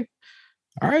 Okay.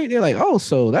 All right. They're like, oh,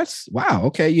 so that's wow.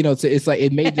 Okay. You know, it's like,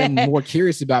 it made them more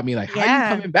curious about me. Like, how are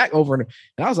you coming back over? And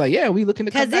I was like, yeah, we looking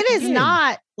to come back. Because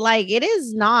it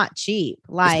is not cheap.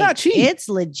 Like, it's not cheap. It's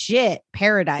legit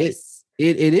paradise.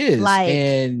 It is. Like,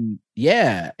 and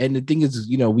yeah. And the thing is,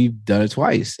 you know, we've done it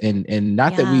twice and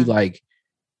not that we like,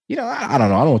 I don't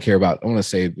know. I don't care about, I want to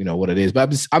say, what it is,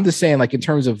 but I'm just saying, like, in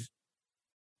terms of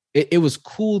it was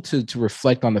cool to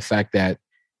reflect on the fact that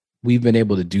we've been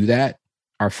able to do that.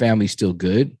 Our family's still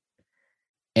good.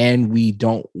 And we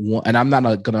don't want, and I'm not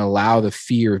going to allow the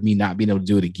fear of me not being able to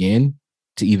do it again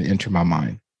to even enter my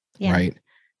mind. Yeah. Right.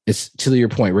 It's to your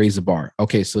point, raise the bar.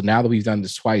 Okay. So now that we've done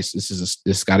this twice,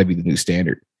 this got to be the new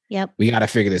standard. Yep. We got to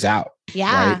figure this out.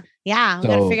 Yeah. Right? Yeah. We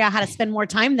got to figure out how to spend more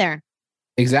time there.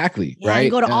 Exactly. Yeah, right.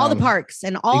 And go to all the parks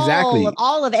and all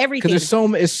of everything. Because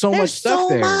there's so much stuff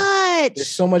there. There's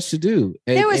so much to do.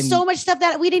 There was so much stuff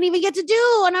that we didn't even get to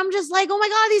do. And I'm just like, oh my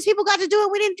God, these people got to do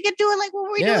it. We didn't get to do it. Like, what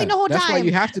were we doing the whole time? That's why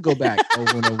you have to go back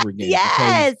over and over again.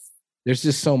 Yes. There's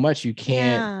just so much you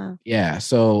can't. Yeah.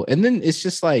 So, and then it's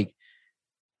just like,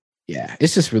 yeah,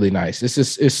 it's just really nice.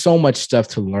 It's so much stuff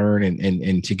to learn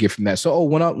and to get from that. So,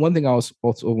 one thing I was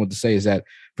also want to say is that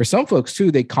for some folks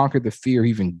too, they conquered the fear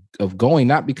even of going,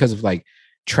 not because of like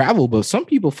travel, but some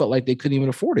people felt like they couldn't even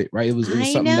afford it. Right. It was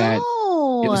something that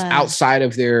it was outside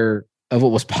of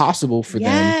what was possible for them.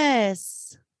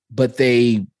 Yes. But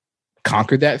they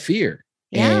conquered that fear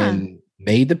and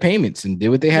made the payments and did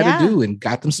what they had to do and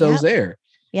got themselves there.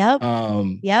 Yep.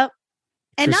 Yep.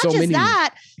 And not just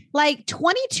that, like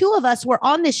 22 of us were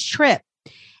on this trip,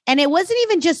 and it wasn't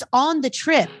even just on the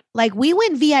trip. Like we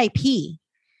went VIP,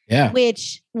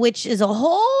 which is a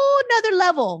whole nother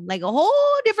level, like a whole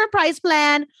different price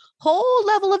plan, whole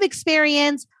level of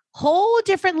experience, whole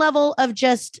different level of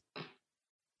just,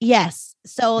 yes.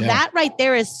 So that right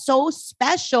there is so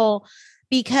special,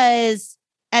 because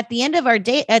at the end of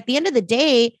the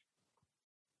day,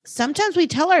 sometimes we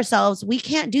tell ourselves we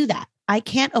can't do that. I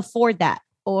can't afford that,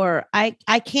 or I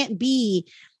can't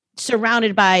be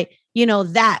surrounded by,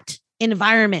 that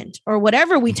environment, or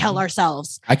whatever we tell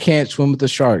ourselels. I can't swim with the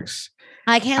sharks.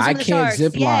 I can't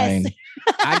zip line.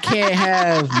 I can't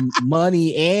have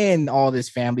money and all this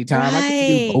family time. I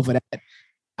can't do over that.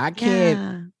 I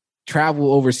can't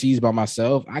travel overseas by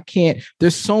myself. I can't.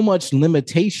 There's so much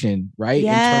limitation, right?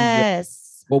 Yes. In terms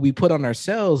of what we put on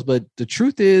ourselves. But the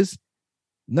truth is,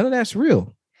 none of that's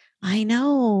real. I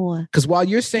know. Because while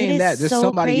you're saying that, there's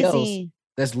somebody else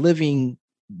that's living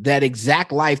that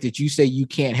exact life that you say you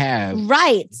can't have.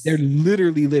 Right. They're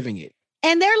literally living it.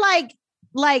 And they're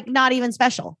like not even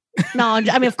special. No, I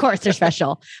mean, of course they're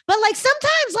special. But like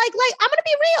sometimes, like I'm going to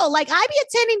be real. Like I be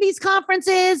attending these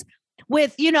conferences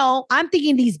with, I'm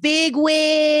thinking these big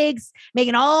wigs,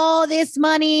 making all this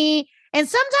money. And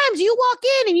sometimes you walk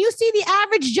in and you see the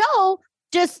average Joe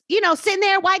just, sitting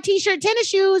there, white t-shirt, tennis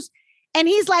shoes. And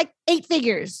he's like 8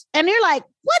 figures. And you're like,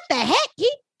 what the heck?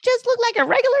 He just looked like a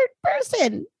regular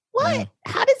person. What? Yeah.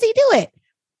 How does he do it?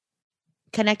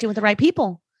 Connecting with the right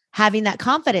people, having that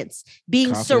confidence,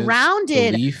 being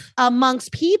surrounded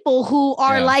amongst people who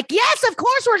are like, yes, of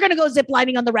course we're going to go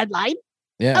ziplining on the red line.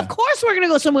 Yeah. Of course we're going to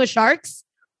go swim with sharks.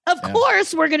 Of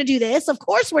course we're going to do this. Of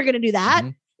course we're going to do that.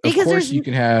 Mm-hmm. Because of course you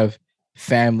can have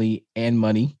family and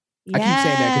money. Yes. I keep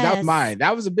saying that because that was mine.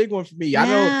 That was a big one for me. Yeah.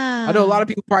 I know a lot of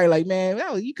people probably like, man,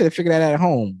 well, you could have figured that out at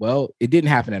home. Well, it didn't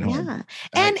happen at home. Yeah. Right?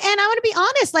 And I'm going to be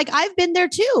honest, like I've been there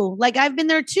too. Like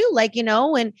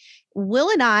when Will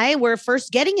and I were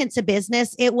first getting into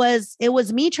business, it was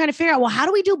me trying to figure out, well, how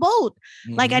do we do both?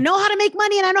 Mm-hmm. Like I know how to make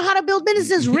money and I know how to build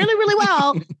businesses really, really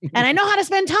well. And I know how to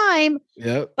spend time,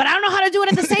 but I don't know how to do it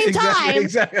at the same time.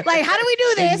 Exactly. Like, how do we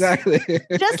do this? Exactly.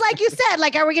 Just like you said,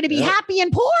 like, are we going to be happy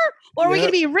and poor, or are we going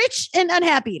to be rich and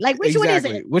unhappy? Like, which one is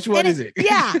it? Which one is it?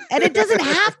 Yeah. And it doesn't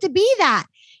have to be that.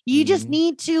 You just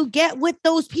need to get with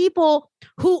those people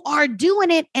who are doing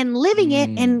it and living it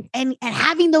and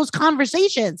having those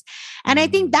conversations. And I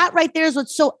think that right there is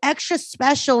what's so extra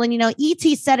special. And,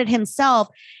 E.T. said it himself.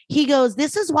 He goes,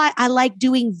 this is why I like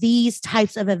doing these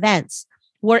types of events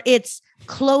where it's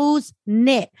close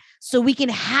knit, so we can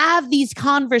have these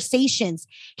conversations.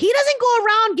 He doesn't go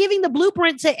around giving the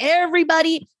blueprint to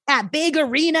everybody at big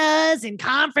arenas and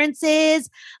conferences.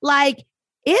 Like,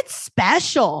 it's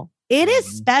special. It is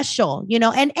special,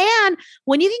 and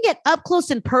when you can get up close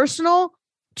and personal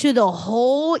to the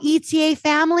whole ETA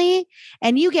family,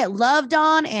 and you get loved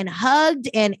on and hugged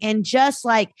and just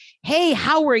like, hey,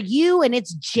 how are you? And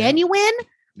it's genuine.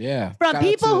 Yeah. From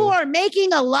people who are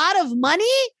making a lot of money.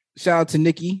 Shout out to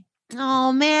Nikki.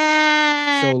 Oh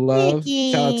man. Show love.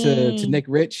 Nikki. Shout out to Nick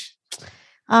Rich.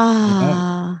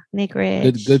 Nick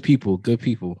Rich. Good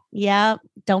people. Yep.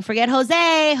 Don't forget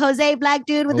Jose, black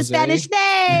dude with a Spanish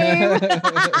name.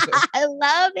 I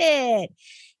love it.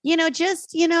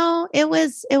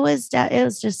 It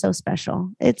was just so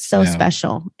special. It's so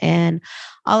special. And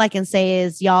all I can say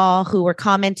is, y'all who were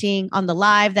commenting on the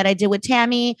live that I did with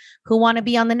Tammy, who want to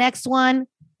be on the next one,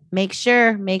 make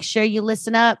sure you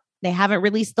listen up. They haven't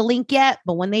released the link yet,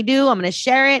 but when they do, I'm going to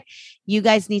share it. You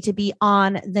guys need to be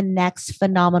on the next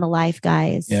Phenomenal Life,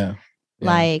 guys. Yeah.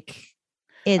 Like,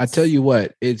 I tell you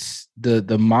what, it's the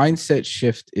mindset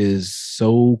shift is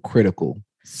so critical.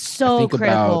 So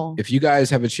critical. If you guys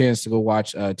have a chance to go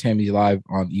watch Tammy live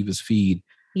on Eva's feed.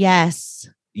 Yes.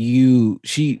 She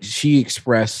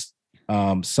expressed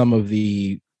some of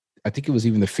the, I think it was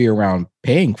even the fear around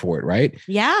paying for it, right?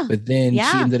 Yeah. But then she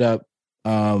ended up,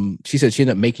 she said she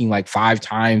ended up making like 5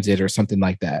 times it or something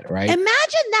like that, right? Imagine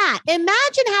that.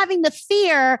 Imagine having the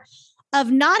fear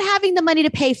of not having the money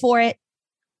to pay for it,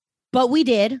 but we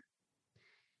did.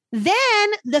 Then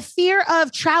the fear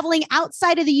of traveling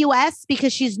outside of the US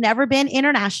because she's never been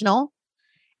international.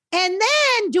 And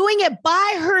then doing it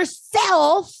by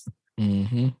herself.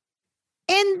 Mm-hmm.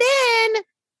 And then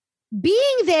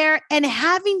being there and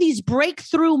having these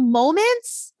breakthrough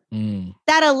moments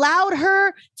that allowed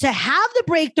her to have the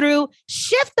breakthrough,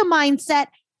 shift the mindset,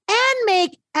 and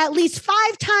make at least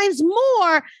 5 times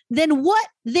more than what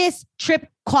this trip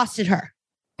costed her.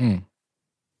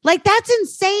 Like, that's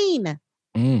insane.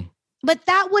 But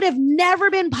that would have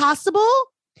never been possible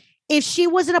if she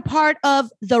wasn't a part of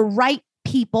the right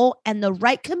people and the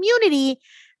right community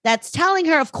that's telling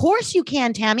her, of course you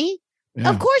can, Tammy. Yeah.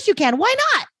 Of course you can. Why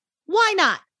not? Why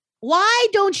not? Why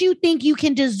don't you think you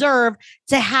can deserve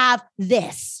to have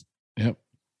this? Yep.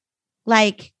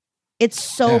 Like, it's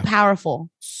so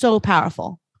powerful. So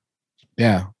powerful.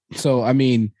 Yeah. So, I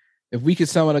mean, if we could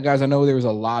sum it up, guys, I know there was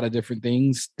a lot of different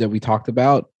things that we talked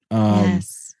about.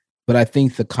 Yes. But I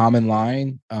think the common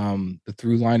line, the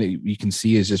through line that you can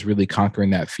see is just really conquering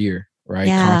that fear, right?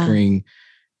 Yeah. Conquering.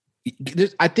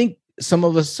 I think some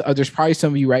of us, there's probably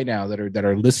some of you right now that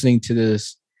are listening to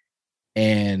this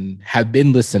and have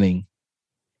been listening,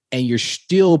 and you're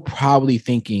still probably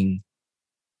thinking,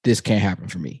 this can't happen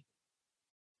for me.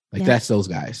 Like, that's those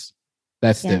guys.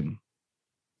 That's them.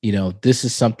 You know, this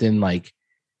is something like,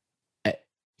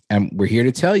 and we're here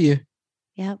to tell you,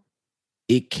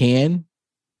 it can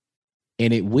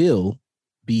and it will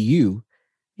be you.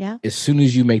 As soon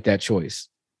as you make that choice.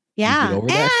 You get over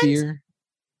that fear.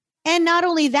 And not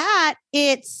only that,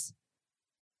 it's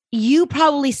you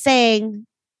probably saying,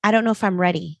 I don't know if I'm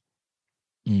ready.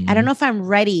 I don't know if I'm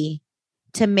ready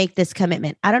to make this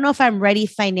commitment. I don't know if I'm ready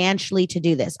financially to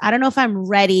do this. I don't know if I'm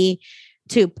ready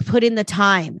to put in the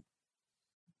time.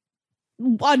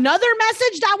 Another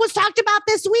message that was talked about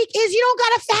this week is you don't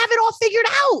got to have it all figured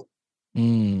out.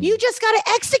 You just got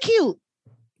to execute.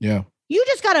 Yeah. You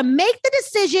just got to make the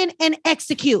decision and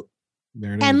execute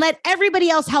and let everybody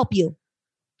else help you.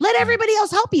 Let everybody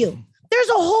else help you. There's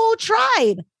a whole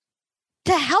tribe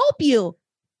to help you.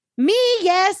 Me,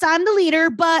 yes, I'm the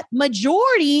leader, but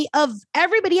majority of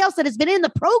everybody else that has been in the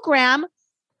program,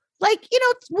 like, you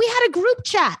know, we had a group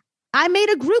chat. I made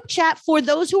a group chat for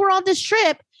those who were on this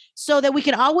trip so that we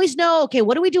can always know, okay,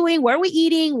 what are we doing? Where are we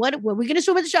eating? What are we going to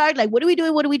swim with the shark? Like, what are we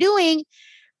doing? What are we doing?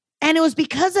 And it was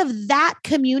because of that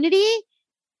community,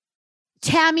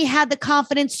 Tammy had the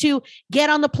confidence to get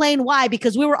on the plane. Why?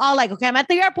 Because we were all like, okay, I'm at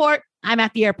the airport. I'm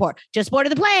at the airport. Just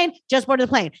boarded the plane. Just boarded the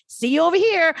plane. See you over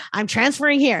here. I'm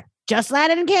transferring here. Just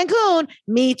landed in Cancun.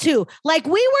 Me too. Like,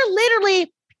 we were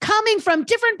literally coming from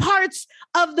different parts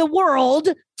of the world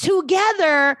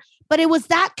together, but it was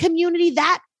that community,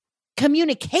 that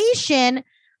communication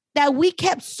that we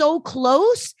kept so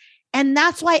close. And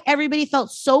that's why everybody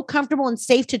felt so comfortable and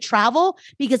safe to travel,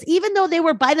 because even though they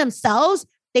were by themselves,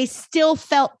 they still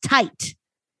felt tight.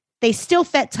 They still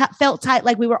felt tight,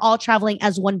 like we were all traveling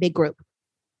as one big group.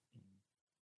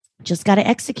 Just got to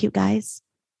execute, guys.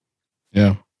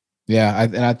 Yeah. Yeah.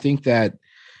 And I think that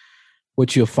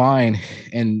what you'll find,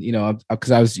 and, you know,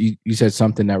 because you said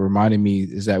something that reminded me,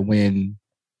 is that when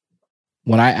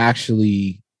I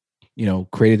actually, you know,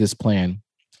 created this plan,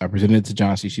 I presented it to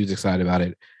Johnsy. She was excited about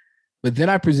it. But then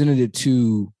I presented it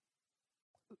to,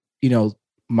 you know,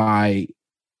 my,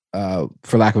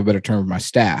 for lack of a better term, my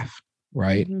staff,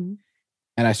 right? Mm-hmm.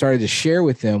 And I started to share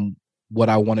with them what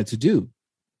I wanted to do.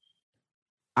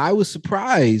 I was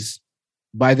surprised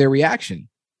by their reaction.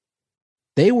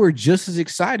 They were just as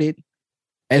excited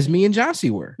as me and Johnsy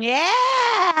were.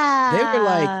 Yeah. They were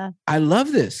like, I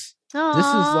love this. Aww. This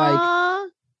is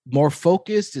like more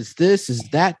focused. Is this, is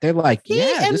that? They're like, see,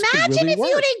 yeah, this could really imagine if work.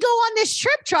 You didn't go on this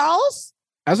trip, Charles.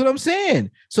 That's what I'm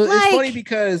saying. So it's funny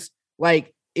because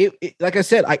like, it like I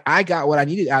said, I got what I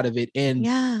needed out of it.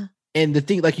 And and the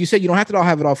thing, like you said, you don't have to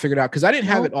have it all figured out, because I didn't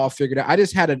have it all figured out. I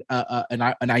just had an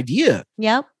idea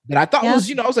that I thought was,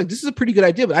 you know, I was like, this is a pretty good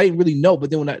idea, but I didn't really know. But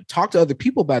then when I talked to other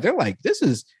people about it, they're like, this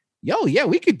is, yeah,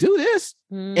 we could do this.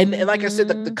 Mm-hmm. And like I said,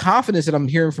 the confidence that I'm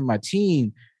hearing from my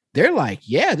team they're like,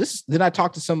 yeah, this. Then I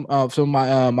talked to some of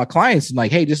my clients and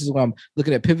like, hey, this is what I'm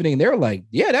looking at pivoting. And they're like,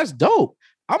 yeah, that's dope.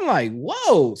 I'm like,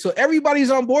 whoa. So everybody's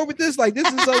on board with this. Like, this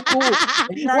is so cool.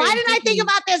 Why didn't I think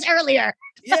about this earlier?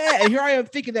 Yeah. And here I am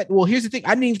thinking that, well, here's the thing. I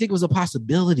didn't even think it was a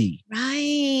possibility.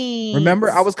 Right.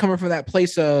 Remember, I was coming from that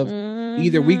place of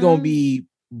either we going to be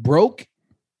broke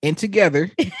and together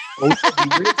or we gonna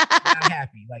be rich and not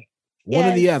happy. Like one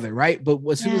or the other. Right. But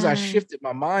as soon as I shifted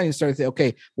my mind and started to think,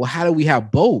 okay, well, how do we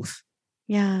have both?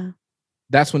 Yeah.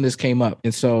 That's when this came up.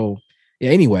 And so, yeah,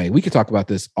 anyway, we could talk about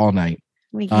this all night.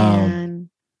 We can.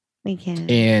 We can.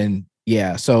 And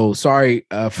yeah, so sorry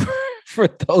for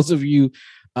those of you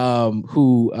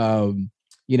who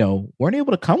weren't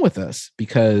able to come with us,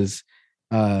 because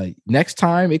next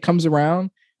time it comes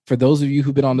around, for those of you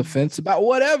who've been on the fence about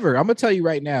whatever, I'm gonna tell you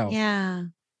right now. Yeah.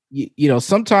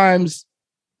 Sometimes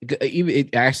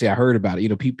actually I heard about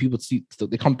it. People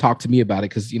they come talk to me about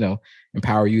it because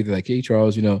Empower You. They're like, hey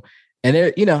Charles, and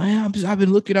they're I've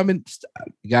been looking.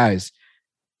 Guys,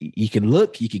 you can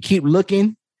look, you can keep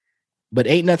looking. But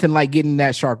ain't nothing like getting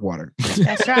that shark water.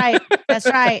 That's right. That's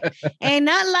right. Ain't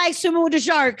nothing like swimming with the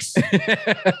sharks.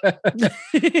 But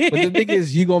the thing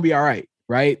is, you're going to be all right.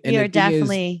 Right. And you're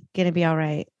definitely going to be all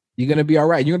right. You're going to be all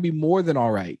right. You're going to be more than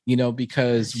all right.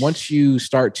 Because once you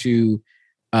start to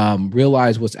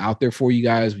realize what's out there for you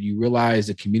guys, you realize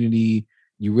the community,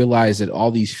 you realize that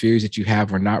all these fears that you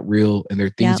have are not real. And there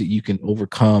are things that you can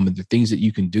overcome, and there are things that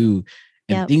you can do,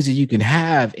 and things that you can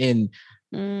have in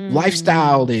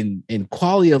lifestyle and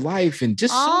quality of life and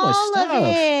just so much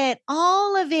stuff.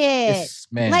 All of it.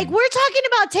 Like, we're talking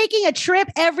about taking a trip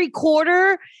every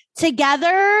quarter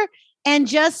together and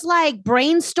just like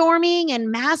brainstorming and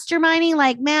masterminding.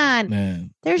 Like,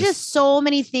 man, there's just so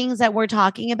many things that we're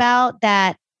talking about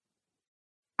that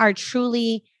are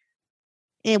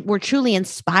we're truly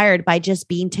inspired by just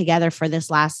being together for this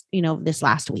last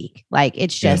week. Like,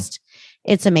 it's just,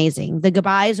 it's amazing. The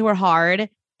goodbyes were hard,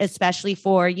 especially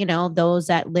for, those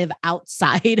that live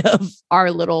outside of our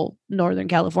little Northern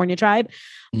California tribe.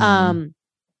 Mm-hmm.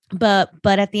 But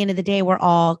at the end of the day, we're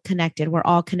all connected. We're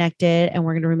all connected, and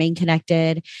we're going to remain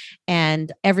connected.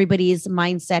 And everybody's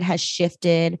mindset has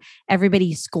shifted.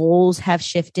 Everybody's goals have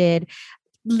shifted.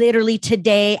 Literally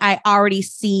today, I already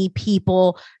see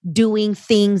people doing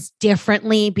things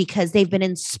differently because they've been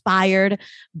inspired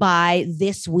by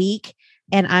this week.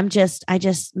 And I'm just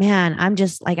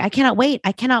like, I cannot wait.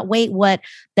 I cannot wait what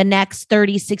the next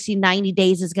 30, 60, 90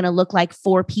 days is going to look like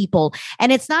for people.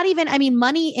 And it's not even,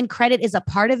 money and credit is a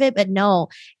part of it, but no,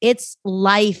 it's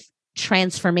life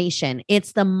transformation.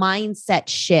 It's the mindset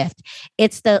shift.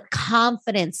 It's the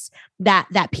confidence that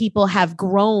people have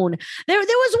grown. There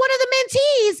was one of the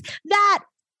mentees that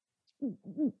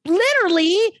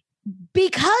literally,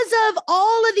 because of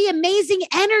all of the amazing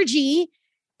energy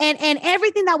and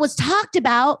everything that was talked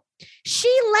about, she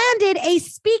landed a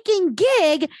speaking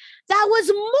gig that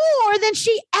was more than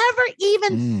she ever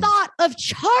even thought of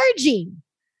charging.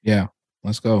 Yeah,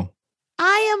 let's go.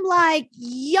 I am like,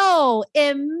 yo,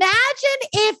 imagine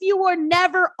if you were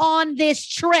never on this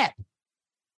trip.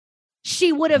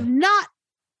 She would have not,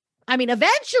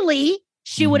 eventually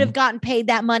she would have gotten paid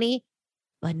that money,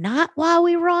 but not while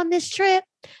we were on this trip.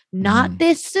 Not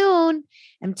this soon.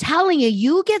 I'm telling you,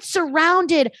 you get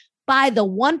surrounded by the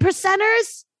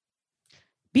 1%ers.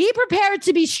 Be prepared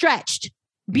to be stretched.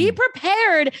 Be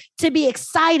prepared to be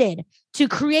excited, to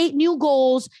create new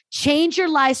goals, change your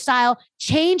lifestyle,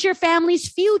 change your family's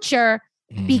future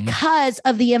because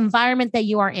of the environment that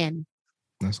you are in.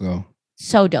 Let's go.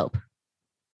 So dope.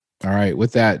 All right.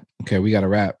 With that, okay, we got to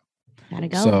wrap. Gotta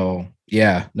go. So,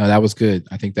 yeah, no, that was good.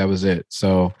 I think that was it.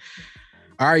 So,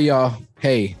 all right, y'all.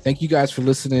 Hey, thank you guys for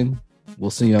listening. We'll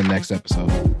see you on the next episode.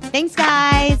 Thanks,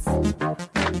 guys.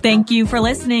 Thank you for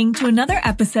listening to another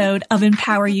episode of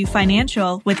Empower You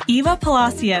Financial with Eva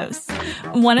Palacios.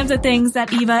 One of the things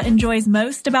that Eva enjoys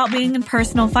most about being in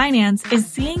personal finance is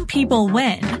seeing people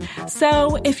win.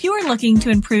 So if you are looking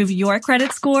to improve your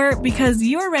credit score because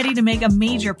you're ready to make a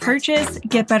major purchase,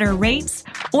 get better rates,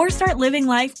 or start living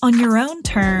life on your own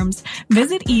terms,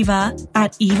 visit Eva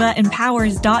at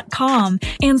evaempowers.com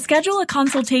and schedule a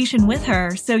consultation with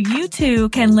her so you too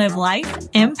can live life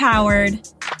empowered.